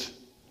with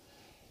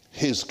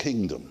his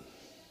kingdom.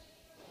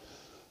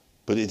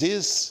 But it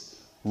is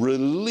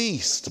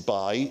released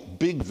by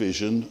big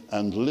vision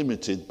and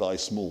limited by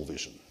small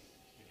vision.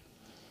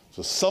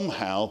 So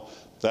somehow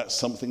that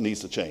something needs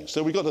to change.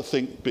 So we've got to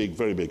think big,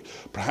 very big.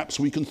 Perhaps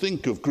we can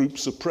think of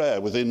groups of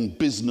prayer within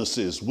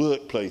businesses,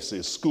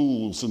 workplaces,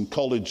 schools and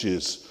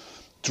colleges,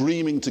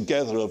 dreaming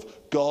together of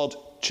God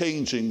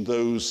changing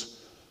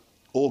those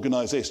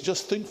organizations.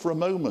 Just think for a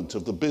moment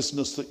of the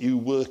business that you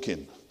work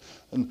in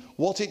and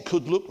what it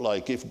could look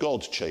like if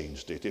God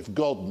changed it, if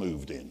God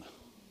moved in.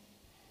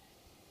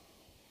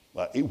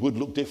 It would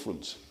look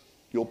different.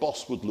 Your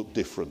boss would look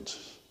different.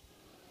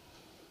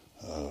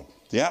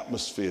 The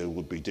atmosphere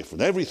would be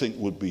different. Everything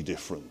would be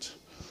different.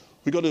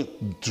 We've got to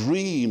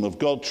dream of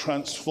God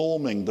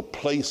transforming the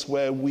place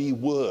where we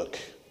work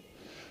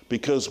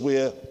because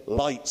we're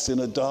lights in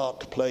a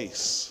dark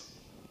place,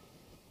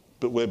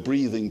 but we're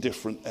breathing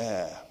different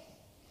air.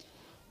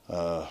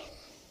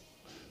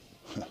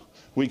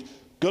 We've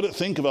got to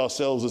think of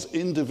ourselves as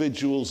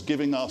individuals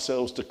giving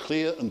ourselves to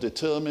clear and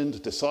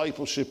determined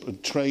discipleship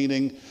and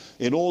training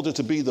in order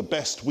to be the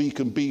best we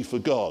can be for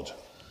God.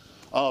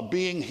 Our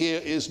being here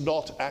is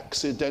not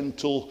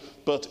accidental,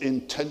 but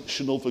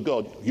intentional for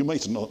God. You may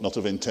not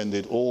have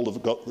intended all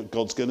of God that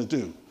God's going to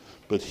do,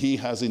 but he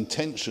has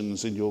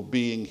intentions in your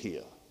being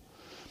here.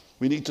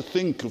 We need to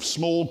think of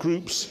small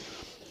groups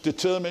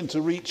determined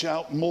to reach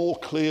out more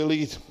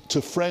clearly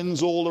to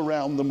friends all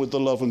around them with the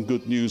love and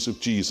good news of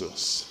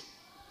Jesus.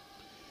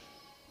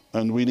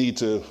 And we need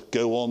to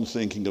go on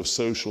thinking of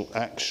social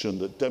action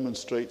that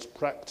demonstrates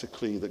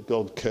practically that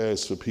God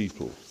cares for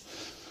people.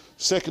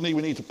 Secondly,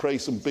 we need to pray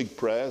some big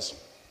prayers.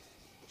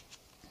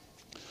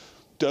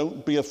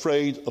 Don't be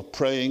afraid of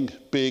praying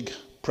big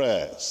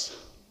prayers.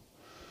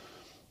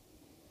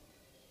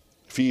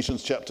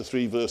 Ephesians chapter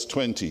 3 verse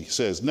 20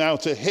 says, "Now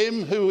to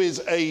him who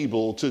is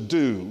able to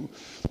do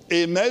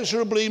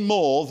immeasurably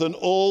more than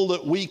all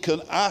that we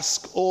can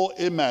ask or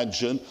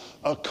imagine,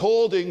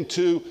 according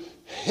to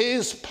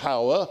his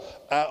power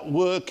at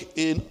work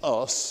in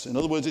us." In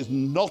other words, it's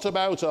not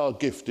about our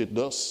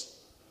giftedness.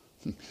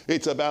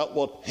 It's about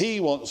what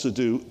he wants to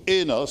do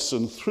in us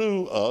and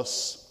through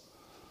us.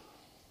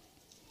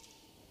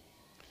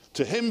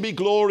 To him be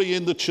glory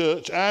in the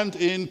church and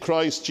in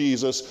Christ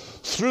Jesus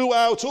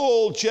throughout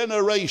all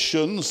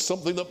generations,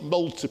 something that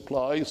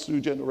multiplies through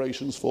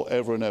generations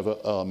forever and ever.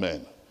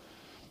 Amen.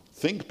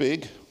 Think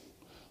big,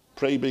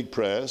 pray big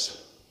prayers.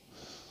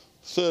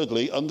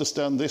 Thirdly,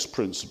 understand this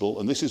principle,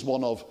 and this is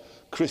one of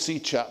Chrissy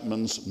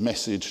Chapman's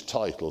message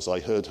titles. I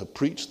heard her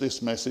preach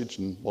this message,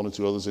 and one or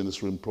two others in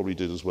this room probably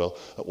did as well,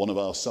 at one of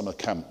our summer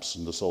camps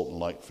in the Salt and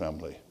Light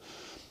family.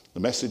 The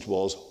message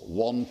was,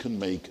 one can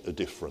make a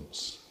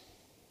difference.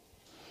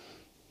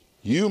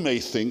 You may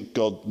think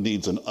God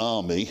needs an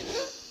army,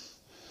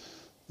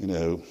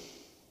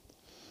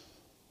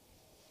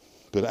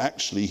 but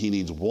actually he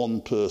needs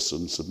one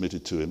person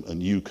submitted to him,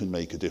 and you can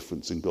make a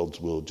difference in God's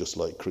world just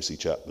like Chrissy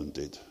Chapman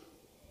did.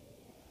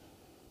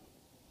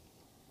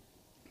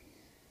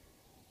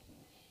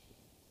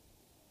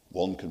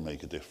 One can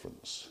make a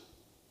difference.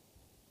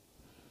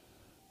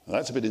 And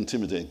that's a bit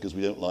intimidating because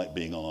we don't like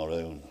being on our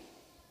own.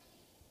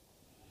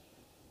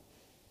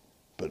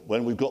 But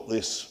when we've got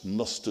this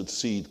mustard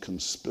seed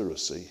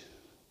conspiracy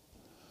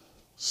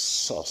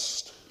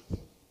sussed,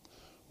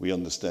 we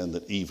understand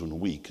that even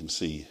we can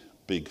see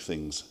big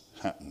things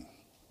happen.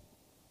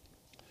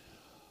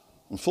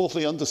 And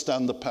fourthly,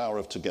 understand the power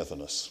of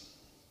togetherness.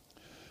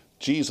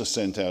 Jesus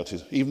sent out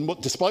his,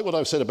 despite what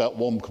I've said about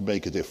one could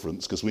make a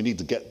difference, because we need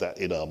to get that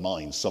in our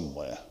minds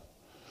somewhere,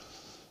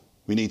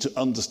 we need to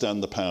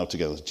understand the power of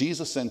togetherness.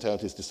 Jesus sent out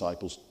his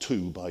disciples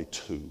 2 by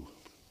 2.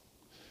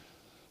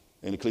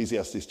 In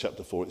Ecclesiastes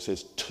chapter 4, it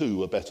says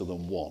 2 are better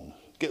than 1.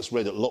 It gets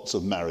read at lots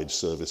of marriage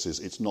services.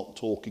 It's not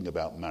talking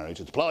about marriage.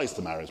 It applies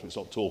to marriage, but it's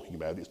not talking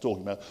about it. It's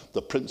talking about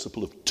the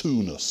principle of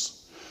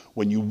two-ness.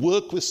 When you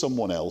work with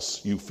someone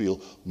else, you feel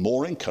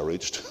more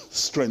encouraged,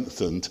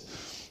 strengthened,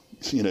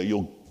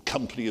 your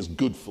company is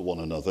good for one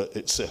another,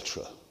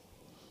 etc.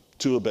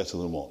 2 are better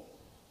than 1.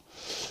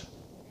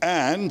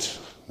 And,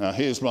 now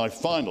here's my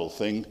final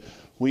thing,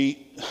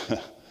 we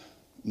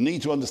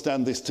need to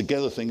understand this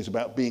together thing is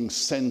about being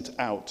sent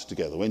out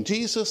together. When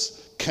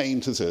Jesus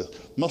came to the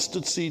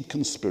mustard seed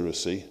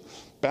conspiracy,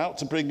 about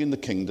to bring in the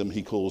kingdom,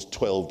 he calls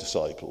 12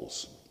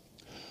 disciples.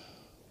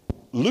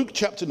 Luke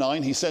chapter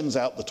 9, he sends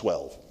out the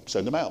 12.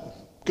 Send them out.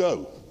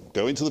 Go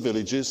into the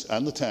villages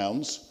and the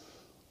towns.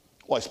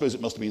 Well, I suppose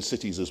it must have been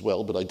cities as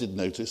well, but I did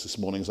notice this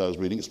morning as I was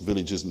reading, it's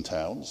villages and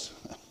towns.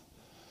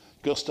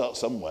 Got to start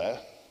somewhere.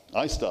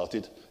 I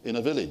started in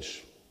a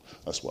village.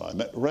 That's why I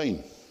met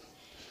Rain.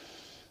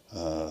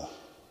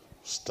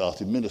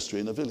 Started ministry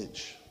in a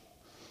village,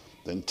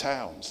 then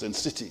towns, then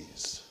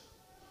cities.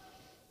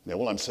 Now,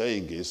 what I'm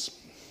saying is,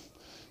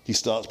 he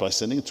starts by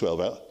sending the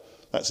 12 out.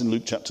 That's in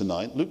Luke chapter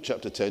 9. Luke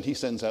chapter 10, he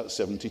sends out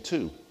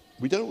 72.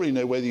 We don't really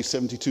know where these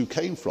 72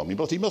 came from,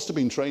 but he must have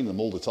been training them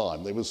all the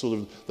time. They were sort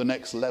of the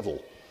next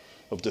level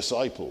of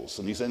disciples,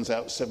 and he sends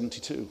out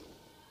 72.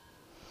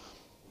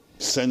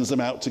 Sends them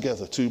out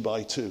together, 2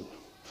 by 2.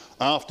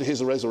 After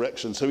his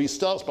resurrection. So he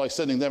starts by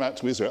sending them out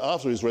to Israel.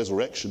 After his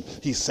resurrection,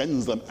 he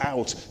sends them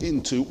out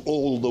into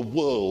all the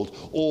world,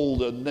 all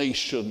the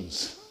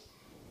nations.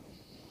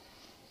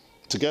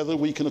 Together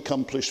we can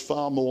accomplish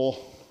far more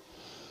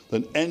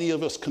than any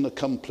of us can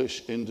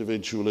accomplish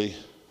individually.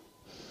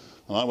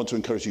 And I want to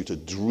encourage you to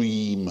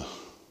dream,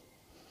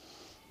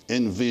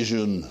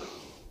 envision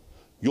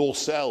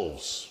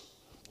yourselves,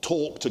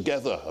 talk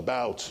together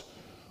about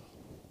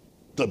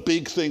the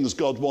big things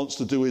God wants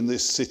to do in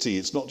this city.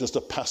 It's not just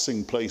a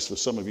passing place for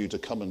some of you to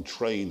come and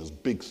train. There's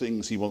big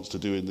things he wants to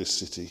do in this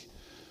city.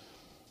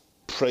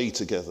 Pray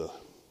together.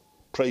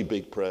 Pray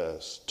big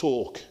prayers.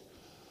 Talk.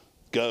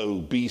 Go.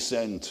 Be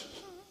sent.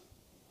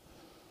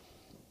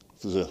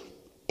 If there's a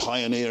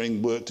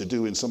pioneering work to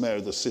do in some area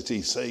of the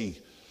city, say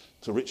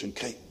to Rich and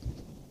Kate,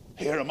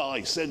 here am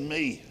I, send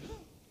me.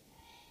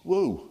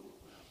 Whoa.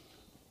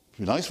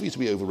 It'd be nice for you to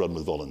be overrun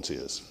with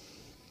volunteers.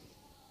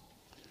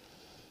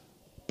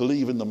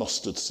 Believe in the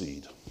mustard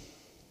seed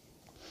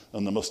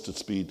and the mustard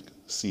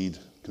seed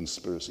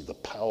conspiracy, the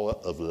power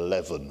of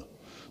leaven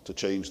to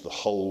change the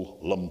whole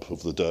lump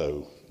of the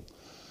dough.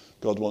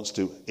 God wants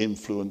to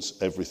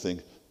influence everything,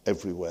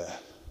 everywhere,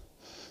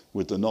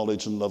 with the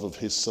knowledge and love of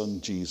his son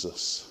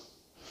Jesus,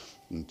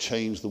 and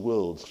change the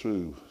world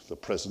through the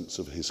presence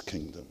of his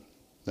kingdom.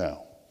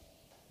 Now,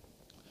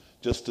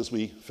 just as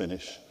we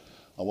finish,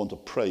 I want to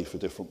pray for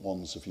different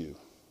ones of you.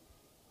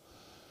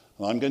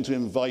 And I'm going to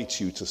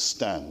invite you to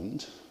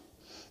stand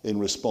in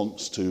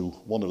response to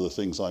one of the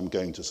things I'm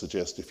going to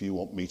suggest if you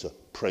want me to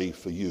pray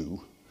for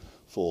you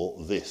for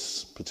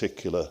this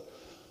particular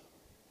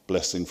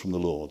blessing from the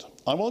Lord.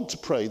 I want to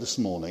pray this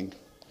morning,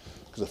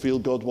 because I feel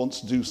God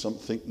wants to do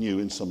something new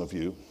in some of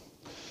you,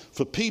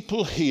 for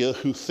people here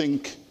who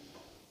think,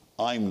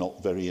 I'm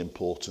not very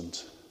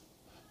important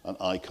and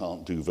I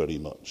can't do very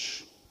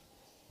much.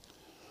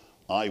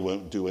 I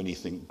won't do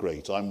anything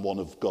great. I'm one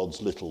of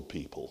God's little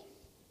people.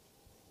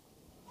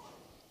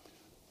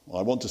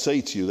 I want to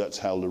say to you that's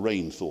how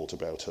Lorraine thought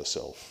about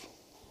herself,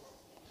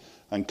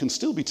 and can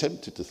still be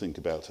tempted to think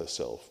about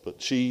herself, but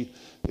she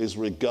is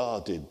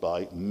regarded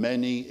by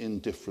many in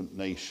different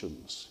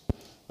nations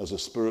as a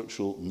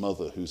spiritual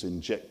mother who's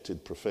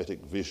injected prophetic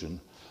vision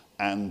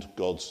and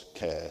God's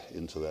care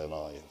into their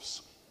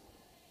lives.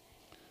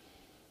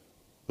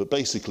 But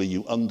basically,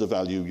 you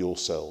undervalue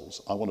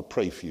yourselves. I want to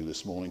pray for you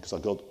this morning because I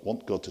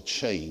want God to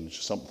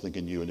change something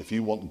in you. And if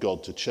you want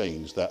God to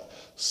change that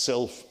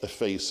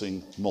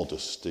self-effacing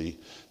modesty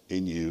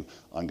in you,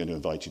 I'm going to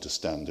invite you to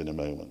stand in a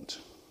moment.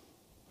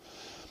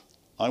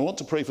 I want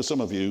to pray for some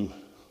of you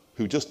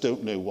who just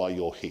don't know why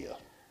you're here,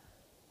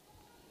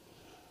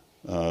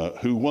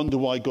 who wonder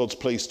why God's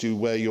placed you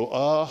where you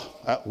are,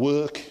 at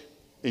work,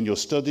 in your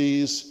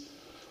studies.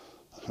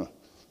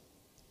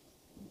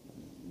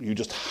 You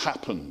just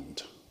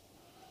happened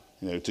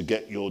to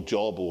get your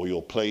job or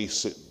your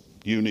place at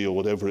uni or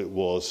whatever it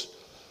was,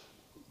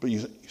 but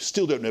you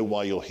still don't know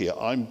why you're here.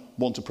 I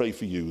want to pray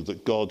for you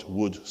that God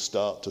would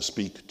start to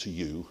speak to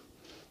you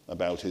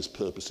about his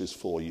purposes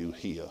for you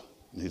here,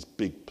 and his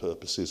big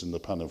purposes in the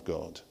plan of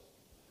God.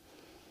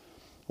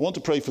 I want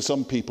to pray for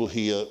some people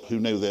here who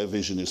know their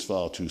vision is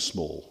far too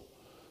small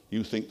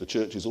You think the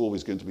church is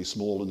always going to be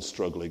small and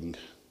struggling,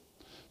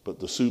 but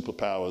the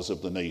superpowers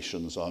of the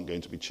nations aren't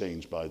going to be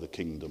changed by the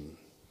kingdom.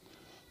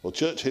 Well,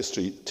 church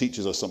history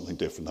teaches us something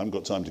different. I haven't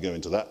got time to go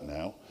into that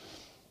now.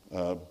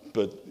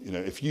 But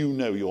if you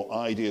know your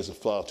ideas are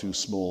far too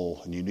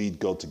small and you need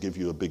God to give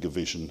you a bigger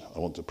vision, I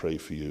want to pray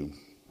for you.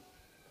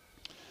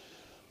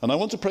 And I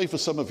want to pray for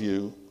some of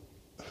you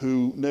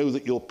who know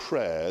that your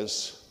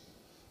prayers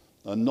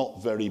are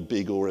not very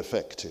big or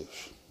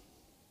effective.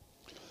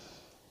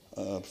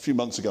 A few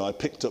months ago, I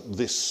picked up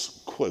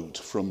this quote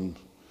from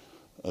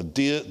a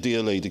dear,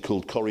 dear lady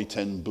called Corrie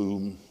ten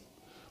Boom,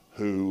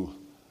 who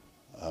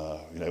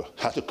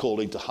had a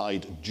calling to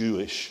hide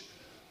Jewish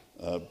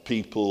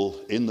people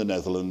in the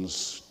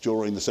Netherlands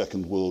during the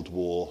Second World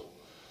War,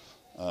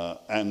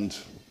 and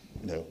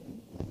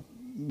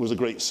was a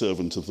great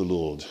servant of the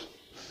Lord.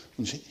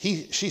 And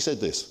she said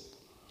this: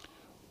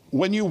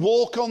 when you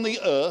walk on the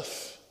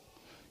earth,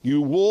 you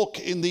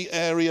walk in the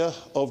area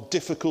of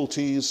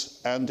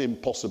difficulties and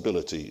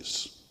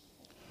impossibilities.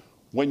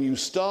 When you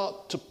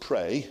start to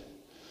pray,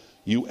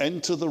 you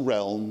enter the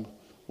realm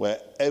where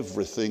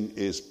everything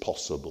is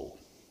possible.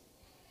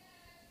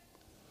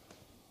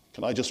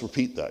 Can I just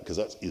repeat that? Because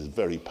that is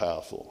very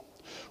powerful.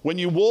 When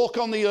you walk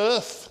on the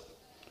earth,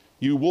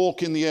 you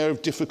walk in the area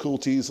of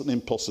difficulties and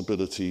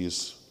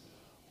impossibilities.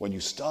 When you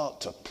start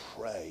to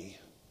pray,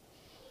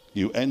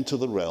 you enter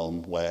the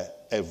realm where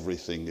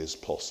everything is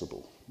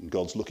possible. And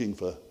God's looking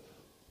for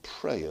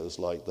prayers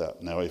like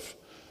that. Now, if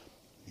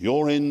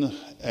you're in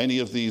any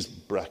of these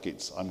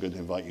brackets, I'm going to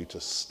invite you to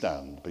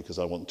stand, because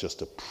I want just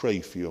to pray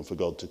for you and for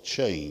God to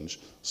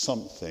change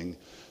something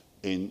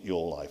in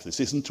your life. This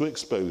isn't to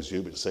expose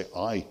you, but to say,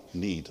 I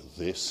need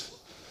this,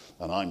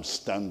 and I'm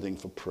standing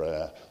for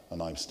prayer,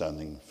 and I'm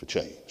standing for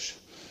change.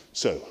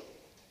 So,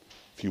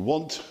 if you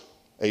want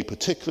a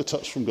particular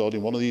touch from God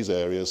in one of these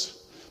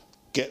areas,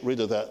 get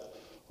rid of that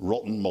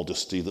rotten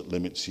modesty that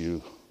limits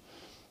you,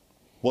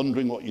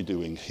 wondering what you're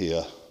doing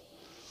here,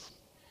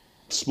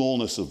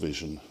 smallness of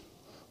vision,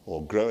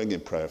 or growing in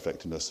prayer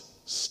effectiveness.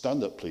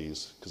 Stand up,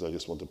 please, because I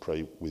just want to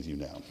pray with you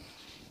now.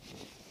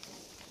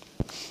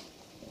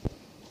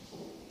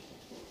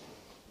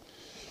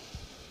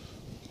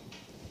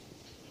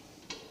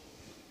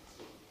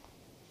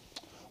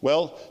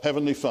 Well,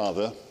 Heavenly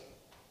Father,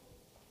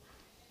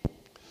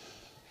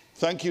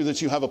 thank you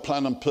that you have a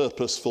plan and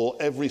purpose for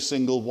every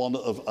single one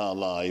of our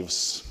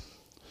lives.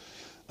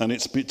 And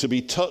it's to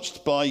be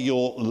touched by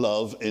your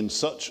love in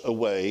such a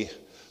way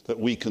that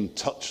we can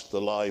touch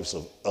the lives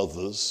of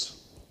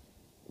others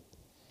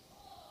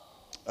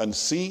and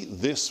see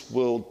this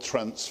world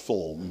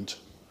transformed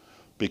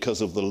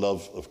because of the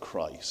love of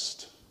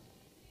Christ.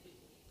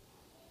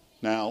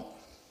 Now,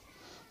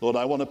 Lord,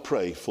 I want to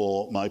pray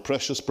for my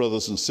precious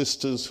brothers and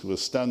sisters who are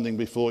standing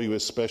before you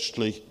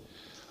especially.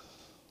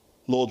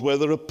 Lord, where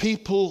there are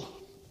people,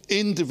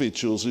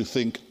 individuals who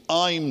think,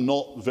 I'm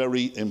not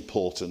very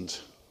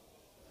important,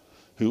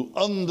 who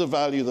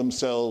undervalue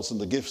themselves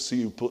and the gifts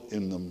you put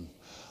in them,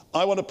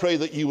 I want to pray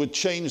that you would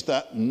change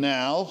that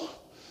now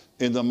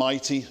in the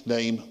mighty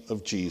name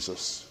of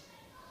Jesus.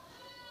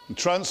 And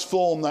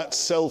transform that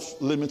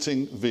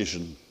self-limiting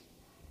vision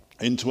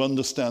into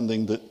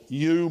understanding that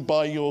you,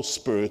 by your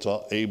Spirit,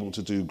 are able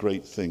to do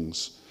great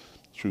things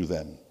through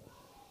them.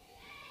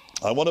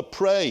 I want to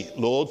pray,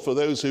 Lord, for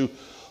those who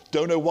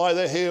don't know why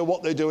they're here,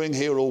 what they're doing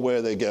here, or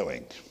where they're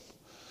going.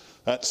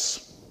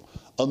 That's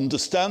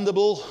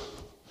understandable,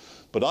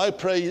 but I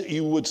pray that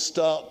you would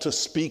start to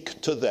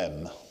speak to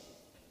them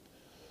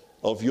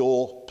of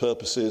your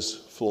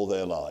purposes for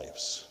their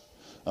lives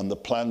and the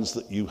plans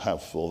that you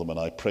have for them, and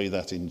I pray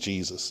that in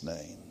Jesus'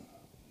 name.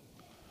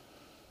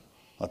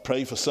 I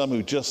pray for some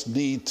who just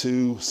need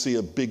to see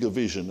a bigger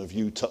vision of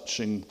you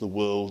touching the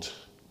world.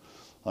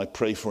 I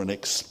pray for an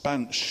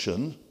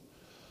expansion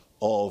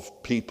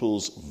of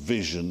people's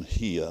vision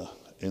here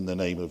in the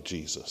name of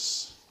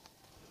Jesus.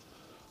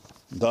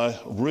 And I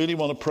really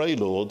want to pray,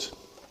 Lord,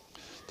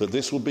 that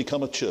this will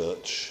become a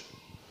church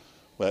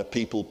where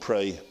people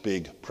pray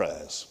big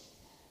prayers,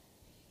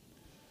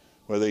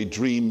 where they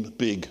dream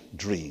big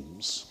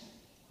dreams,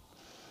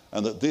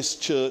 and that this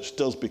church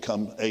does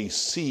become a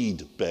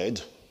seed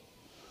bed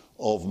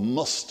of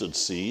mustard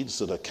seeds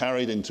that are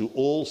carried into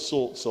all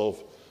sorts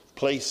of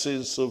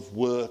places of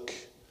work,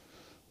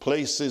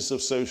 places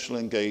of social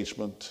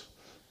engagement,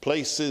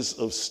 places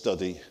of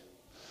study,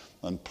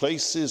 and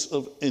places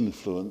of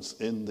influence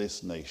in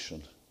this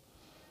nation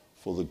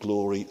for the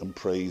glory and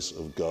praise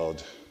of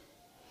God.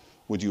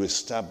 Would you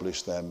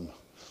establish them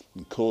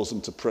and cause them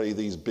to pray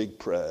these big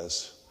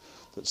prayers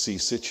that see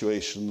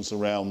situations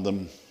around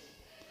them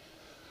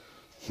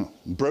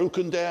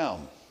broken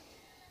down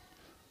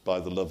by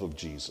the love of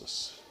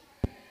Jesus.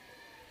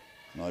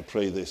 And I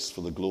pray this for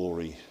the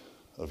glory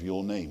of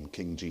your name,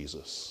 King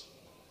Jesus.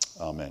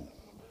 Amen.